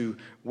was to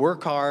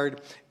work hard,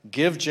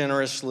 give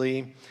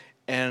generously,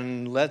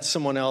 and let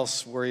someone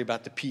else worry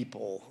about the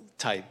people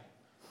type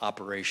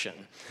operation.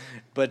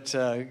 But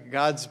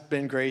God's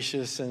been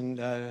gracious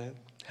and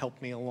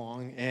helped me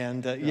along.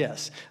 And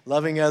yes,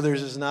 loving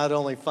others is not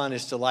only fun,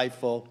 it's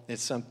delightful.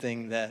 It's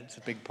something that's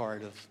a big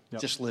part of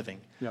just living.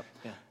 Yep.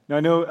 Yeah. Now, I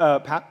know,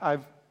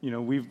 Pat,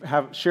 we've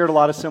shared a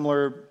lot of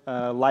similar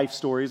life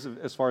stories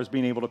as far as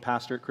being able to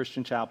pastor at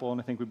Christian Chapel, and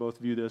I think we both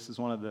view this as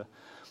one of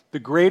the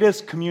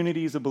greatest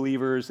communities of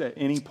believers at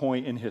any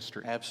point in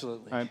history.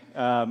 Absolutely.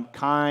 Right?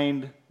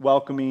 Kind,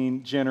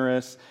 welcoming,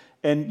 generous,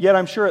 and yet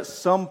I'm sure at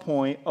some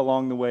point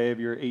along the way of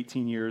your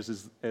 18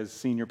 years as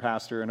senior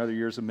pastor and other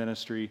years of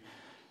ministry,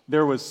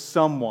 there was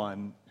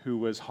someone who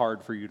was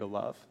hard for you to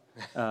love.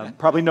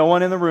 Probably no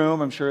one in the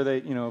room. I'm sure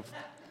they,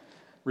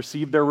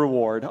 received their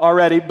reward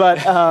already. But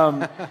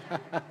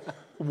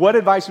what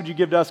advice would you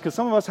give to us? Because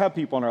some of us have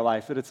people in our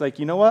life that it's like,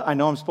 you know what? I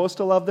know I'm supposed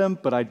to love them,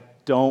 but I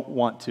don't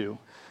want to.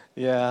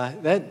 Yeah,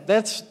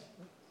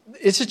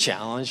 it's a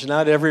challenge.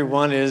 Not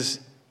everyone is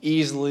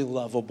easily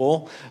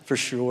lovable, for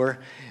sure.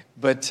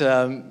 But,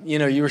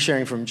 you were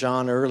sharing from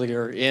John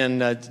earlier.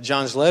 In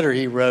John's letter,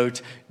 he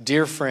wrote,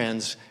 "Dear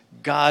friends,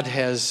 God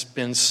has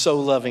been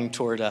so loving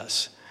toward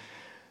us.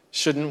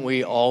 Shouldn't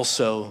we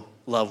also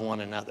love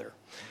one another?"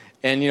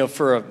 And,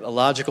 for a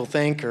logical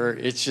thinker,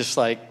 it's just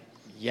like,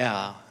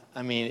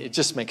 it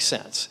just makes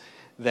sense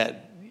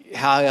that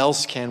how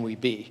else can we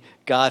be?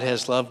 God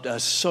has loved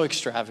us so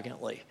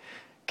extravagantly.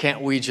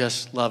 Can't we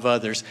just love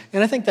others?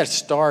 And I think that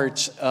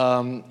starts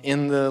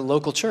in the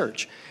local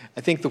church.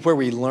 I think that where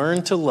we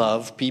learn to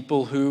love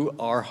people who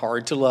are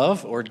hard to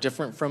love or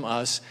different from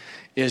us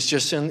is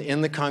just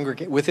within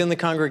the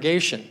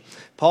congregation.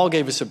 Paul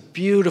gave us a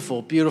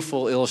beautiful,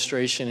 beautiful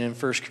illustration in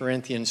 1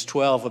 Corinthians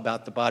 12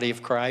 about the body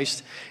of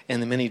Christ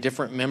and the many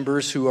different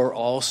members who are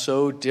all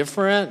so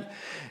different.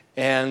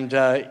 And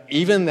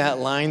even that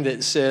line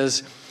that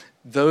says,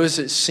 those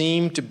that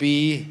seem to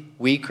be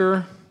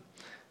weaker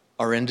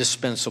are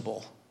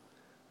indispensable.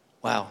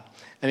 Wow.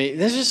 I mean,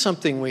 this is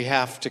something we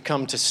have to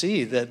come to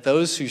see, that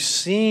those who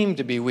seem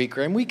to be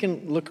weaker, and we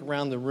can look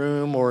around the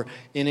room or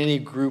in any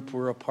group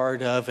we're a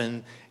part of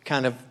and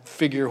kind of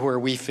figure where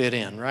we fit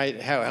in,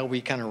 right? How we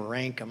kind of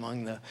rank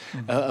among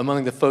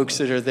the folks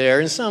that are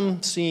there, and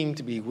some seem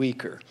to be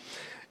weaker.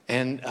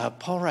 And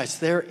Paul writes,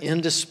 they're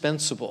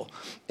indispensable.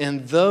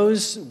 And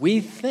those we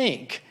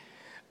think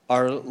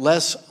are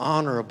less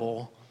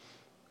honorable,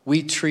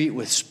 we treat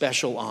with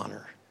special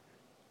honor.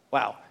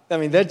 Wow. I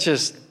mean, that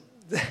just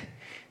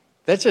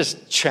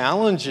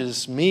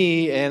challenges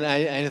me, and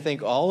I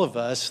think all of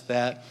us,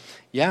 that,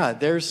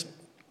 yeah,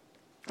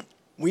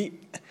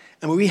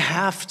 we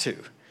have to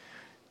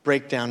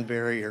break down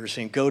barriers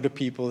and go to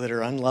people that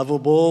are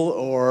unlovable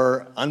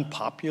or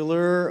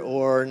unpopular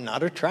or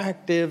not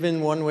attractive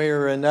in one way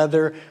or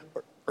another,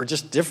 or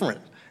just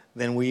different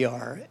than we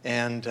are,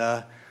 and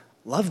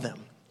love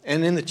them.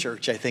 And in the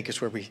church, I think,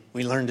 is where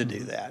we learn to do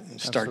that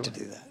and start to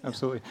do that.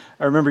 Absolutely.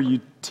 I remember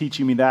you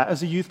teaching me that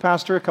as a youth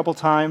pastor a couple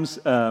times,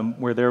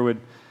 where there would,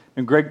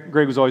 and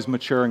Greg was always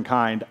mature and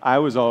kind. I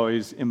was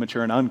always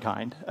immature and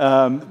unkind,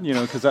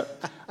 because I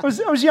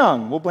was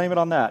young. We'll blame it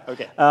on that.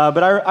 Okay.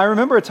 But I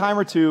remember a time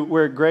or two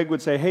where Greg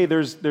would say, hey,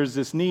 there's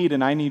this need,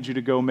 and I need you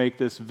to go make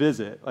this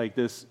visit. Like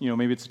this,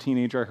 maybe it's a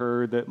teenager I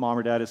heard that mom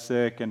or dad is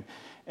sick.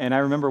 And I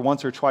remember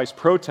once or twice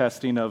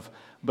protesting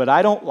but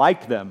I don't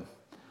like them.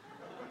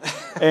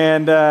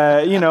 And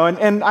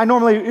and I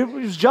normally, it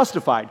was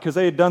justified because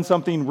they had done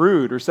something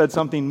rude or said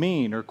something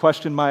mean or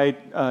questioned my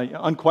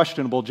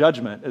unquestionable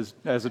judgment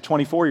as a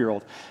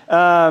 24-year-old.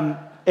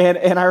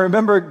 And I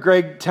remember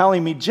Greg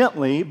telling me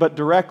gently but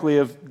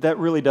directly that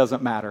really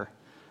doesn't matter.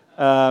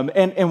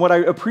 And what I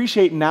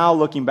appreciate now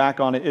looking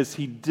back on it is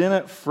he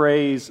didn't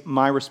phrase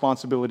my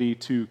responsibility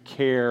to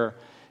care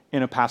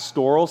in a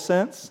pastoral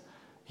sense.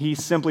 He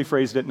simply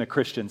phrased it in a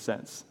Christian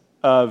sense.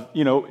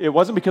 It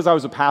wasn't because I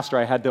was a pastor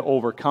I had to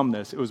overcome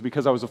this. It was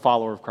because I was a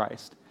follower of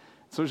Christ.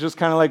 So it's just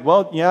kind of like,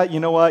 well, yeah, you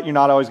know what? You're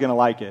not always going to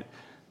like it.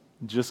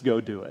 Just go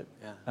do it.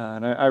 Yeah.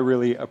 And I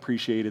really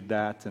appreciated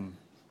that, and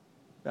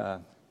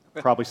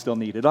probably still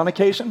need it on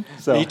occasion.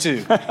 So. Me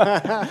too.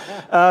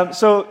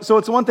 So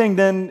it's one thing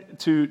then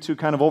to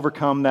kind of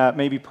overcome that.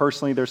 Maybe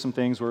personally there's some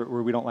things where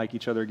we don't like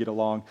each other, get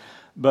along.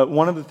 But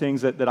one of the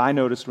things that I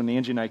noticed when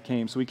Angie and I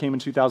came, so we came in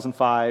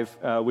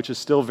 2005, which is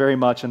still very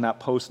much in that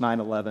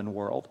post-9/11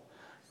 world.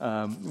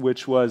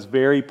 Which was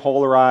very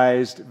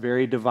polarized,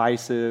 very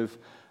divisive.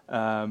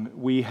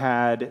 We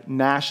had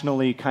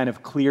nationally kind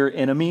of clear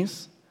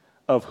enemies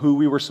of who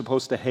we were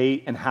supposed to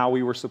hate and how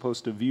we were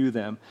supposed to view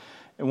them.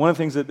 And one of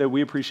the things that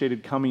we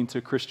appreciated coming to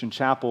Christian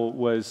Chapel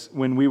was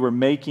when you were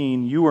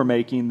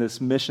making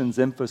this missions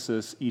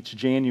emphasis each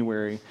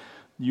January,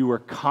 you were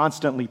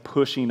constantly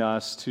pushing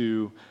us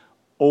to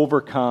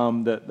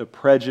overcome the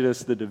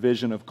prejudice, the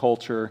division of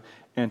culture,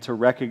 and to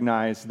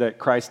recognize that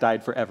Christ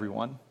died for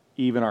everyone,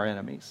 even our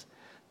enemies.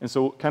 And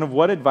so kind of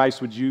what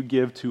advice would you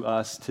give to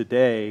us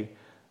today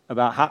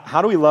about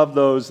how do we love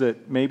those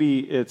that maybe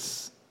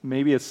it's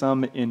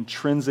some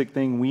intrinsic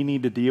thing we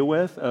need to deal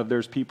with, of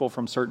there's people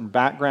from certain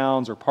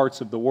backgrounds or parts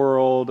of the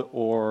world,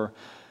 or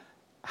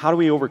how do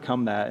we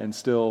overcome that and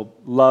still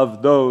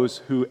love those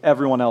who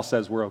everyone else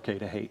says we're okay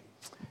to hate?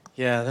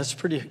 Yeah, that's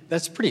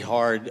pretty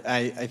hard.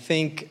 I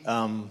think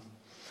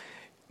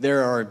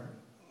there are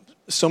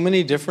so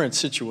many different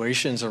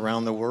situations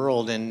around the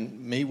world,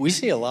 and we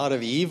see a lot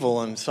of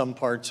evil in some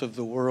parts of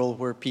the world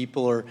where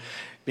people are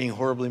being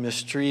horribly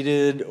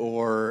mistreated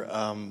or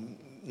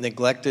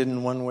neglected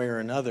in one way or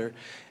another.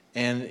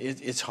 And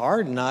it's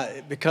hard,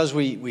 not because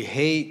we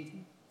hate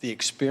the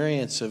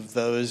experience of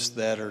those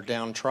that are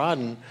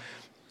downtrodden.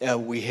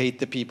 We hate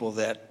the people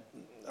that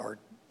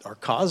are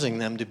causing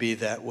them to be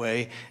that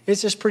way.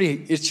 It's just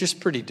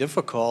pretty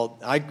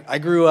difficult. I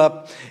grew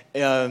up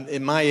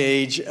in my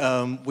age.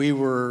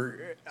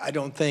 I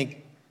don't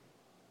think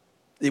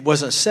it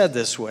wasn't said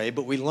this way,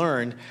 but we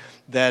learned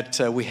that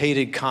we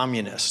hated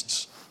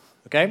communists.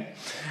 Okay,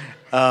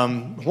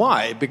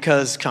 why?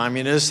 Because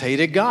communists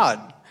hated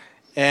God,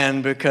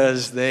 and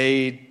because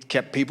they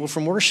kept people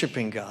from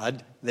worshiping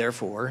God.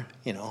 Therefore,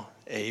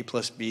 A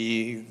plus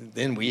B,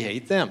 then we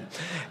hate them,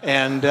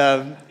 and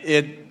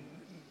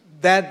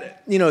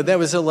that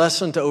was a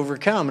lesson to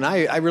overcome, and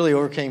I really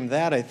overcame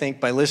that, I think,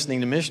 by listening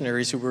to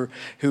missionaries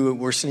who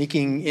were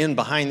sneaking in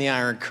behind the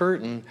Iron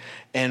Curtain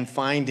and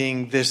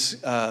finding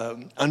this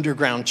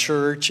underground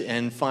church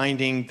and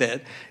finding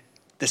that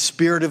the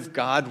Spirit of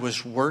God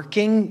was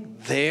working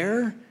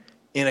there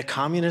in a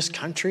communist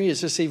country.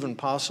 Is this even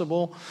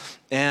possible?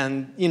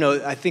 And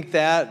I think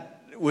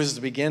that was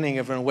the beginning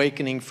of an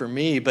awakening for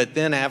me. But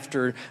then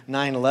after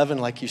 9/11,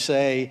 like you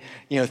say,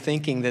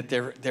 thinking that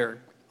there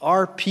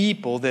are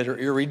people that are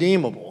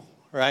irredeemable,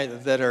 right?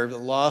 That are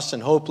lost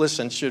and hopeless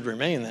and should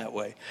remain that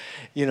way.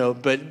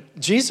 But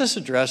Jesus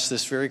addressed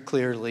this very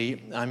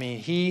clearly. I mean,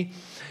 he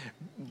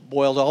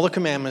boiled all the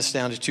commandments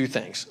down to two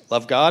things.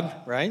 Love God,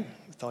 right?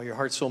 With all your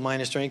heart, soul,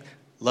 mind, and strength.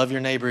 Love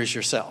your neighbor as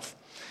yourself.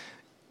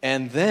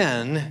 And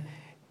then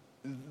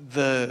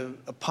the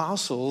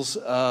apostles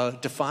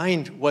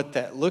defined what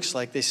that looks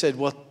like. They said,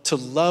 well, to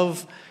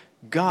love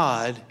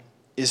God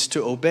is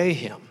to obey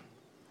him.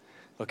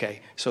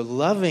 Okay, so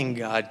loving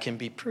God can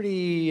be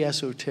pretty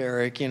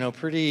esoteric,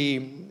 pretty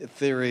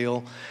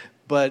ethereal,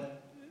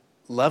 but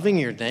loving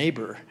your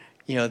neighbor,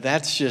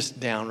 that's just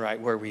downright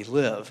where we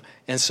live.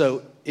 And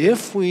so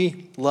if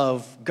we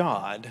love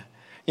God,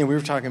 we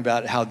were talking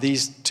about how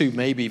these two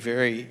may be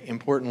very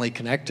importantly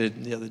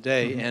connected the other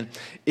day, and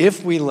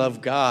if we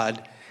love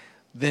God,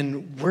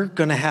 then we're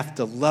going to have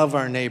to love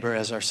our neighbor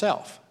as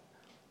ourselves.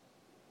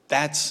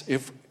 That's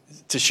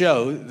to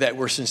show that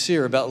we're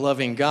sincere about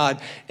loving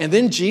God. And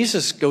then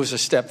Jesus goes a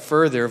step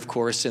further, of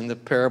course, in the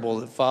parable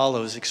that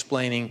follows,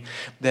 explaining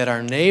that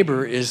our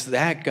neighbor is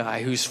that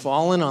guy who's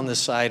fallen on the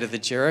side of the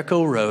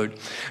Jericho road,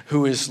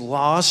 who is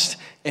lost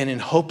and in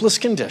hopeless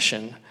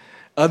condition.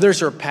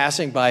 Others are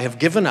passing by, have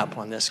given up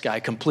on this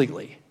guy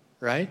completely,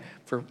 right?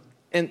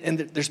 And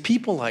there's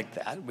people like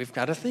that we've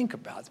got to think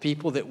about,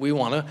 people that we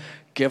want to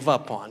give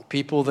up on,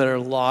 people that are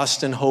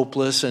lost and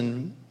hopeless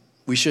and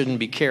we shouldn't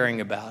be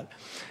caring about.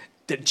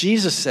 That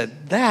Jesus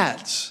said,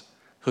 that's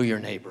who your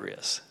neighbor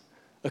is.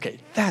 Okay,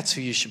 that's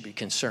who you should be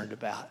concerned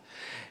about.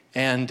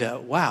 And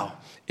wow,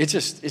 it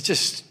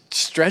just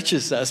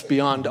stretches us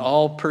beyond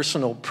all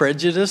personal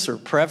prejudice or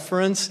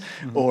preference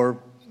or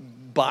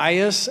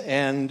bias.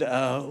 And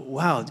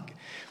wow,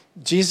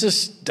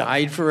 Jesus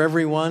died for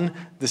everyone.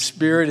 The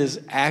Spirit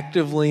is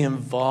actively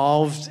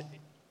involved,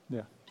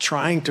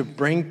 trying to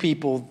bring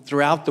people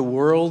throughout the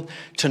world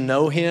to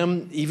know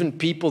him, even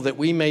people that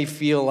we may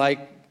feel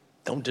like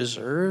don't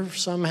deserve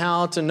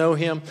somehow to know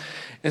him.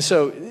 And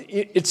so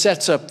it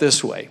sets up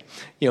this way.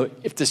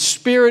 If the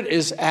Spirit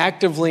is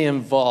actively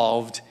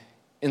involved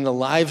in the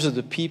lives of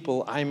the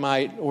people I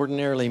might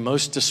ordinarily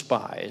most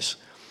despise,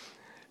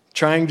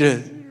 trying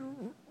to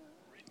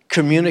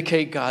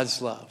communicate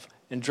God's love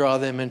and draw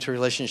them into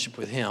relationship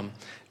with him,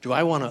 do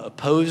I want to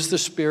oppose the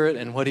Spirit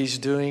and what he's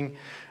doing,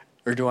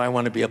 or do I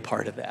want to be a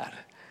part of that?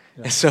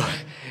 Yeah. And so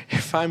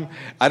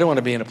I don't want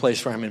to be in a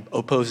place where I'm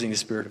opposing the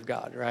Spirit of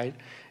God, right?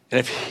 And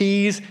if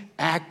he's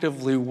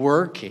actively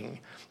working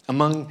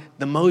among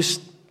the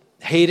most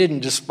hated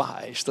and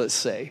despised, let's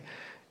say,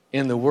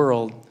 in the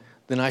world,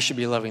 then I should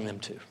be loving them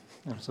too.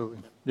 Absolutely.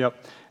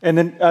 Yep. And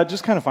then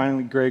just kind of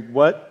finally, Greg,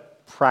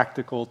 what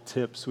practical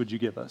tips would you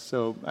give us?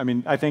 So,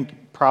 I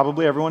think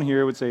probably everyone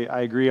here would say,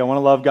 I agree, I want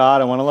to love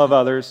God, I want to love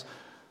others,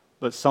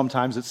 but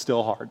sometimes it's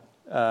still hard.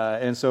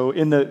 And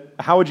so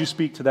how would you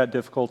speak to that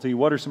difficulty?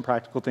 What are some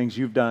practical things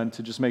you've done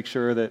to just make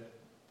sure that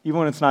even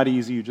when it's not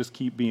easy, you just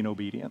keep being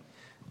obedient?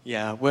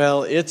 Yeah,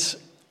 well,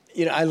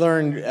 I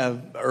learned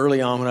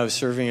early on when I was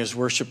serving as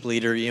worship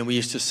leader, we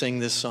used to sing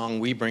this song,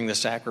 We Bring the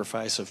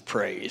Sacrifice of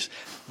Praise.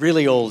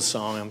 Really old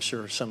song. I'm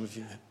sure some of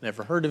you have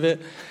never heard of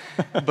it.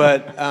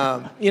 But,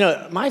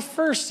 my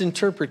first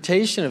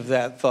interpretation of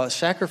that thought,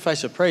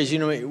 sacrifice of praise,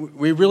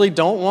 we really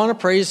don't want to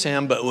praise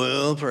him, but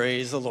we'll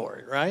praise the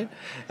Lord, right?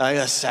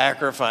 A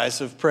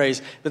sacrifice of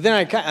praise. But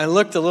then I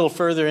looked a little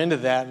further into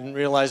that and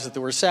realized that the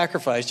word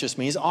sacrifice just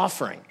means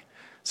offering.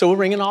 So we'll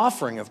bring an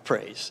offering of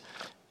praise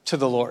to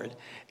the Lord.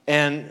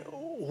 And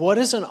what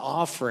is an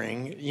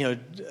offering?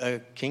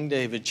 King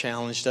David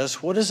challenged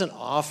us. What is an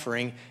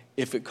offering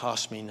if it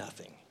costs me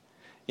nothing?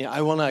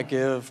 I will not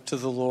give to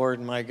the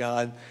Lord my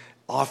God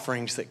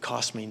offerings that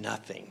cost me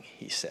nothing,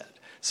 he said.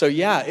 So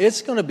yeah,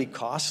 it's going to be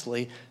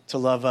costly to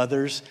love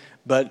others,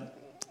 but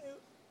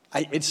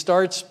it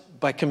starts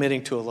by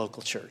committing to a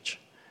local church.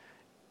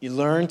 You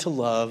learn to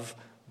love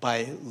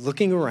by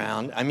looking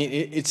around.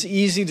 It's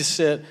easy to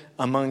sit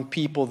among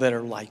people that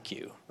are like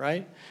you,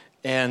 right?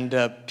 And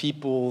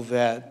people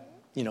that,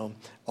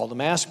 all the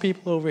masked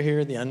people over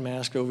here, the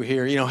unmasked over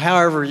here,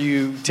 however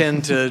you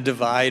tend to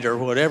divide or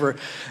whatever.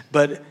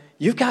 But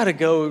you got to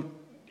go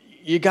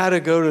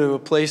to a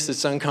place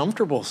that's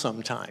uncomfortable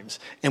sometimes.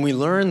 And we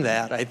learn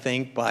that, I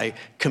think, by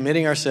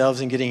committing ourselves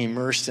and getting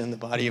immersed in the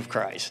body of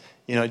Christ.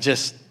 You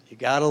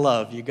got to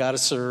love, you got to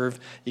serve,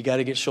 you got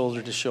to get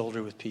shoulder to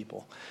shoulder with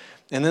people.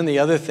 And then the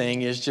other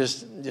thing is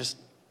just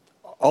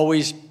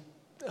always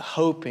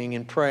hoping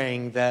and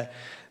praying that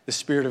the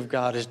Spirit of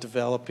God is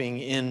developing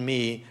in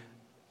me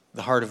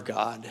the heart of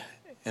God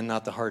and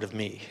not the heart of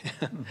me.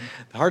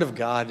 The heart of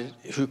God,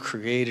 who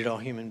created all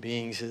human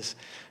beings, is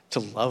to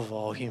love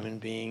all human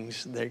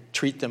beings. They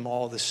treat them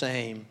all the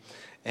same.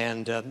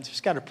 And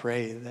just got to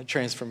pray that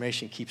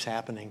transformation keeps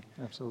happening.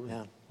 Absolutely.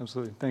 Yeah.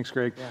 Absolutely. Thanks,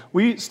 Greg. Yeah.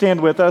 We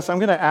stand with us. I'm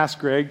going to ask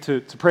Greg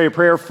to pray a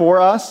prayer for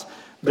us,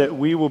 that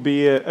we will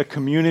be a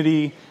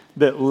community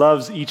that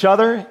loves each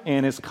other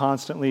and is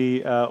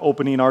constantly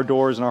opening our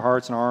doors and our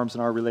hearts and our arms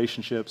and our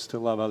relationships to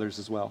love others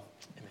as well.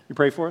 Amen. You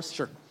pray for us?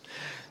 Sure.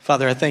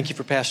 Father, I thank you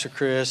for Pastor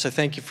Chris. I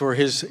thank you for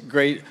his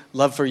great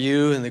love for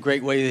you and the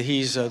great way that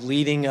he's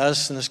leading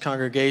us in this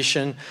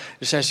congregation. I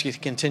just ask you to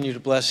continue to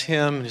bless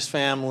him and his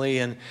family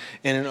and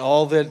in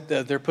all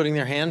that they're putting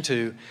their hand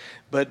to.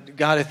 But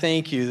God, I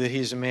thank you that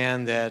he's a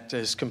man that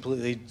is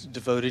completely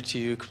devoted to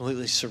you,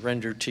 completely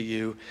surrendered to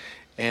you.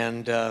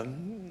 And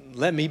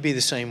let me be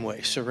the same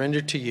way,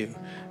 surrendered to you,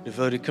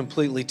 devoted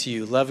completely to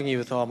you, loving you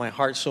with all my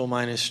heart, soul,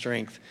 mind, and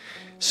strength,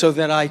 so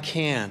that I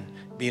can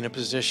be in a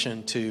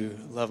position to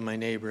love my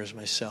neighbor as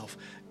myself.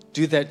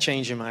 Do that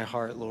change in my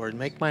heart, Lord.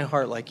 Make my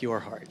heart like your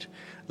heart.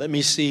 Let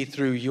me see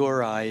through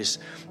your eyes,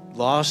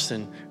 lost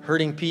and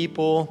hurting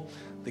people,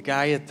 the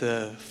guy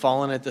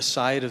fallen at the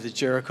side of the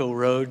Jericho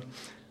road.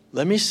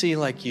 Let me see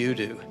like you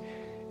do,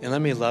 and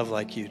let me love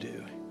like you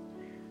do.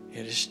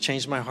 It has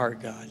changed my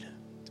heart, God,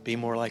 to be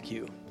more like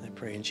you. I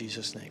pray in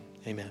Jesus' name.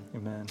 Amen.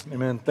 Amen.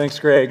 Amen. Thanks,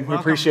 Greg. We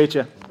appreciate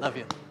you. Love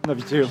you. Love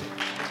you too.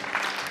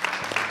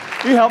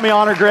 You help me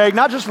honor Greg,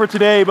 not just for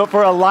today, but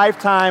for a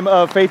lifetime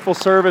of faithful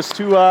service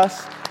to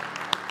us.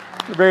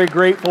 We're very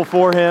grateful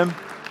for him.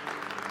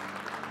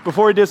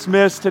 Before we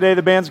dismiss today,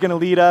 the band's going to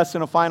lead us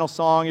in a final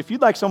song. If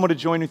you'd like someone to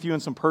join with you in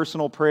some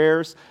personal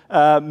prayers,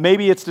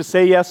 maybe it's to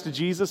say yes to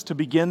Jesus, to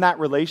begin that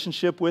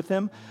relationship with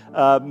him.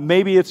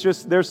 Maybe it's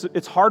just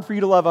it's hard for you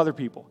to love other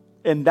people,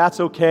 and that's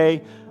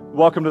okay.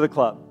 Welcome to the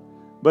club.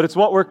 But it's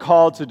what we're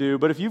called to do.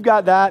 But if you've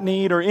got that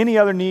need or any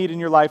other need in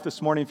your life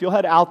this morning, if you'll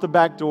head out the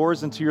back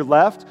doors and to your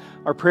left,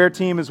 our prayer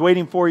team is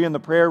waiting for you in the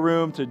prayer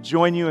room to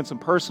join you in some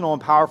personal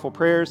and powerful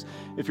prayers.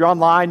 If you're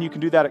online, you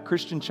can do that at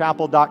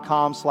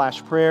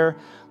christianchapel.com/prayer.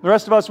 The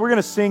rest of us, we're going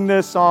to sing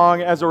this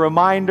song as a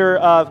reminder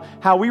of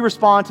how we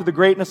respond to the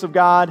greatness of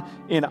God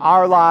in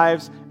our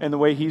lives and the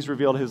way He's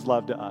revealed His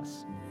love to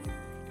us.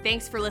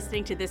 Thanks for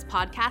listening to this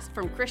podcast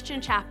from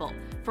Christian Chapel.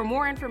 For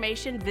more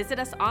information, visit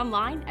us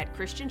online at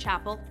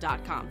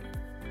christianchapel.com.